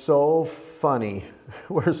are so funny.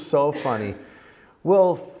 We're so funny.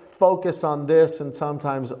 We'll focus on this and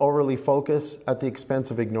sometimes overly focus at the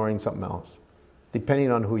expense of ignoring something else,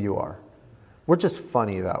 depending on who you are. We're just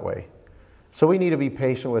funny that way. So we need to be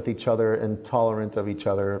patient with each other and tolerant of each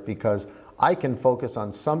other, because I can focus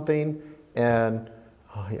on something and,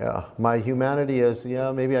 oh yeah, my humanity is,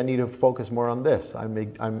 yeah, maybe I need to focus more on this. I'm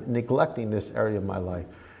neglecting this area of my life.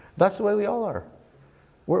 That's the way we all are.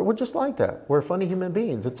 We're just like that. We're funny human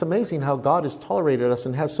beings. It's amazing how God has tolerated us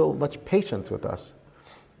and has so much patience with us.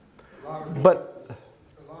 A lot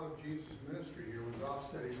of Jesus' ministry here was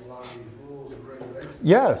offsetting a lot of these rules and regulations.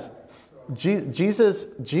 Yes.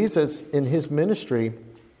 Jesus in his ministry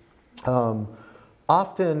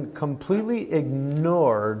often completely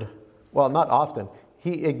ignored, well, not often,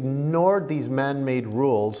 he ignored these man-made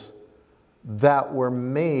rules that were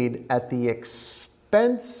made at the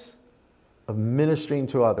expense of ministering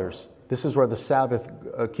to others. This is where the Sabbath,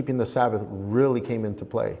 keeping the Sabbath, really came into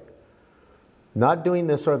play. Not doing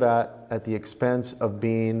this or that at the expense of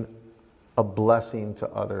being a blessing to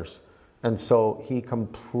others. And so he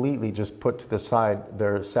completely just put to the side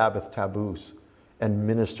their Sabbath taboos and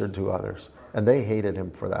ministered to others. And they hated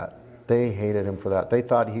him for that. They hated him for that. They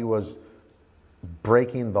thought he was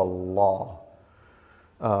breaking the law.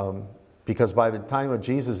 Because by the time of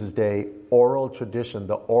Jesus' day, oral tradition,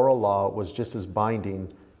 the oral law, was just as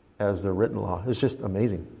binding as the written law. It's just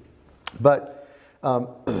amazing. But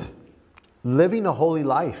living a holy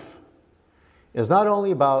life is not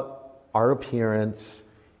only about our appearance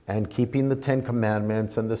and keeping the 10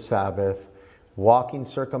 Commandments and the Sabbath, walking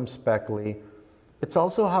circumspectly. It's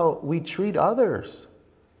also how we treat others.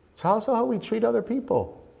 It's also how we treat other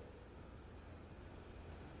people.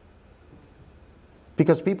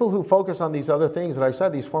 Because people who focus on these other things that I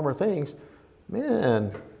said, these former things,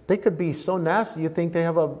 man, they could be so nasty you think they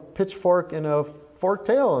have a pitchfork and a forked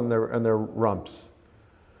tail in their rumps.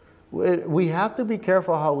 We have to be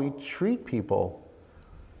careful how we treat people,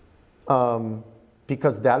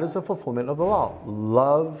 because that is a fulfillment of the law.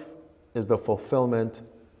 Love is the fulfillment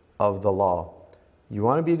of the law. You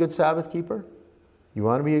want to be a good Sabbath keeper? You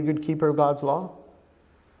want to be a good keeper of God's law?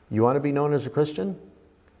 You want to be known as a Christian?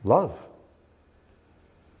 Love.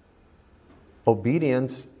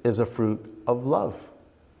 Obedience is a fruit of love.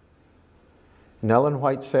 And Ellen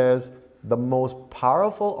White says the most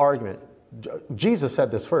powerful argument, Jesus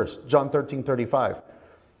said this first, John 13:35.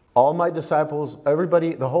 All my disciples,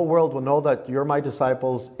 everybody, the whole world will know that you're my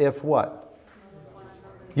disciples if what?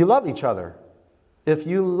 You love each other. If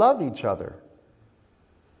you love each other.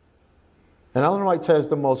 And Ellen White says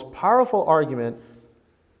the most powerful argument,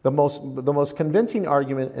 the most convincing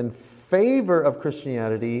argument in favor of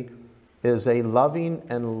Christianity is a loving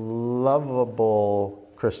and lovable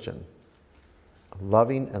Christian. A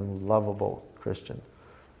loving and lovable Christian.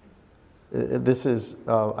 This is,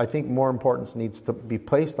 I think more importance needs to be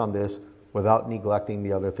placed on this without neglecting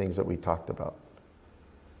the other things that we talked about.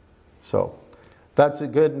 So, that's a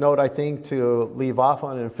good note, I think, to leave off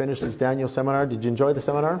on and finish this Daniel seminar. Did you enjoy the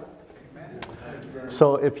seminar?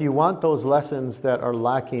 So if you want those lessons that are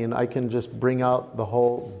lacking, I can just bring out the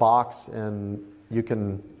whole box and you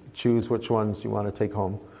can choose which ones you want to take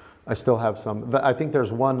home. I still have some. I think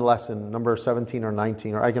there's one lesson, number 17 or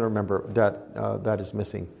 19, or I can remember, that is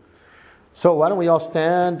missing. So why don't we all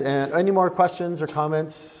stand, and any more questions or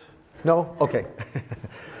comments? No? Okay.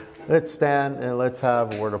 Let's stand and let's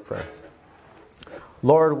have a word of prayer.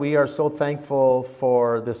 Lord, we are so thankful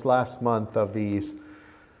for this last month of these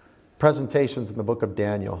presentations in the book of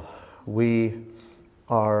Daniel. We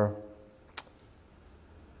are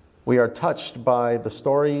We are touched by the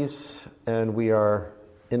stories and we are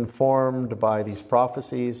informed by these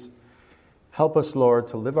prophecies. Help us, Lord,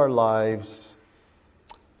 to live our lives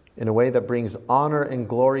in a way that brings honor and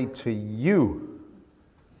glory to you.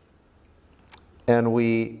 And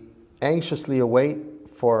we anxiously await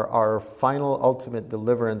for our final ultimate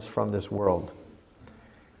deliverance from this world.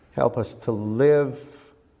 Help us to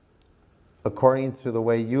live according to the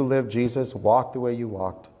way you lived, Jesus, walk the way you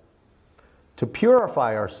walked. To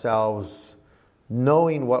purify ourselves,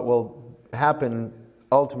 knowing what will happen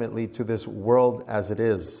ultimately to this world as it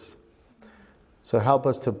is. So help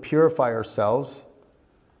us to purify ourselves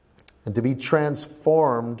and to be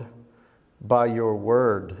transformed by your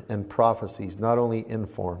word and prophecies, not only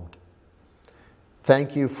informed.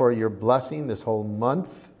 Thank you for your blessing this whole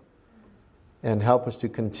month, and help us to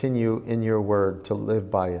continue in your word, to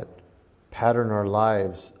live by it, pattern our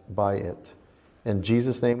lives by it. In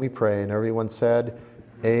Jesus' name we pray, and everyone said,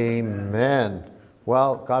 Amen.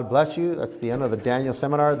 Well, God bless you. That's the end of the Daniel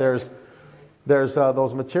seminar. There's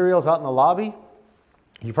those materials out in the lobby.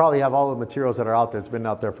 You probably have all the materials that are out there. It's been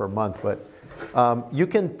out there for a month, but you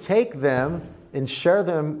can take them and share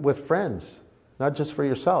them with friends, not just for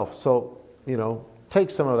yourself. So, take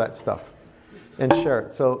some of that stuff and share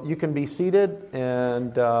it. So you can be seated,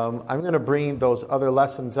 and I'm going to bring those other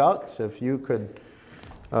lessons out. So if you could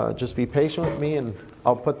just be patient with me, and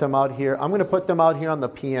I'll put them out here. I'm going to put them out here on the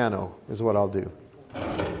piano is what I'll do.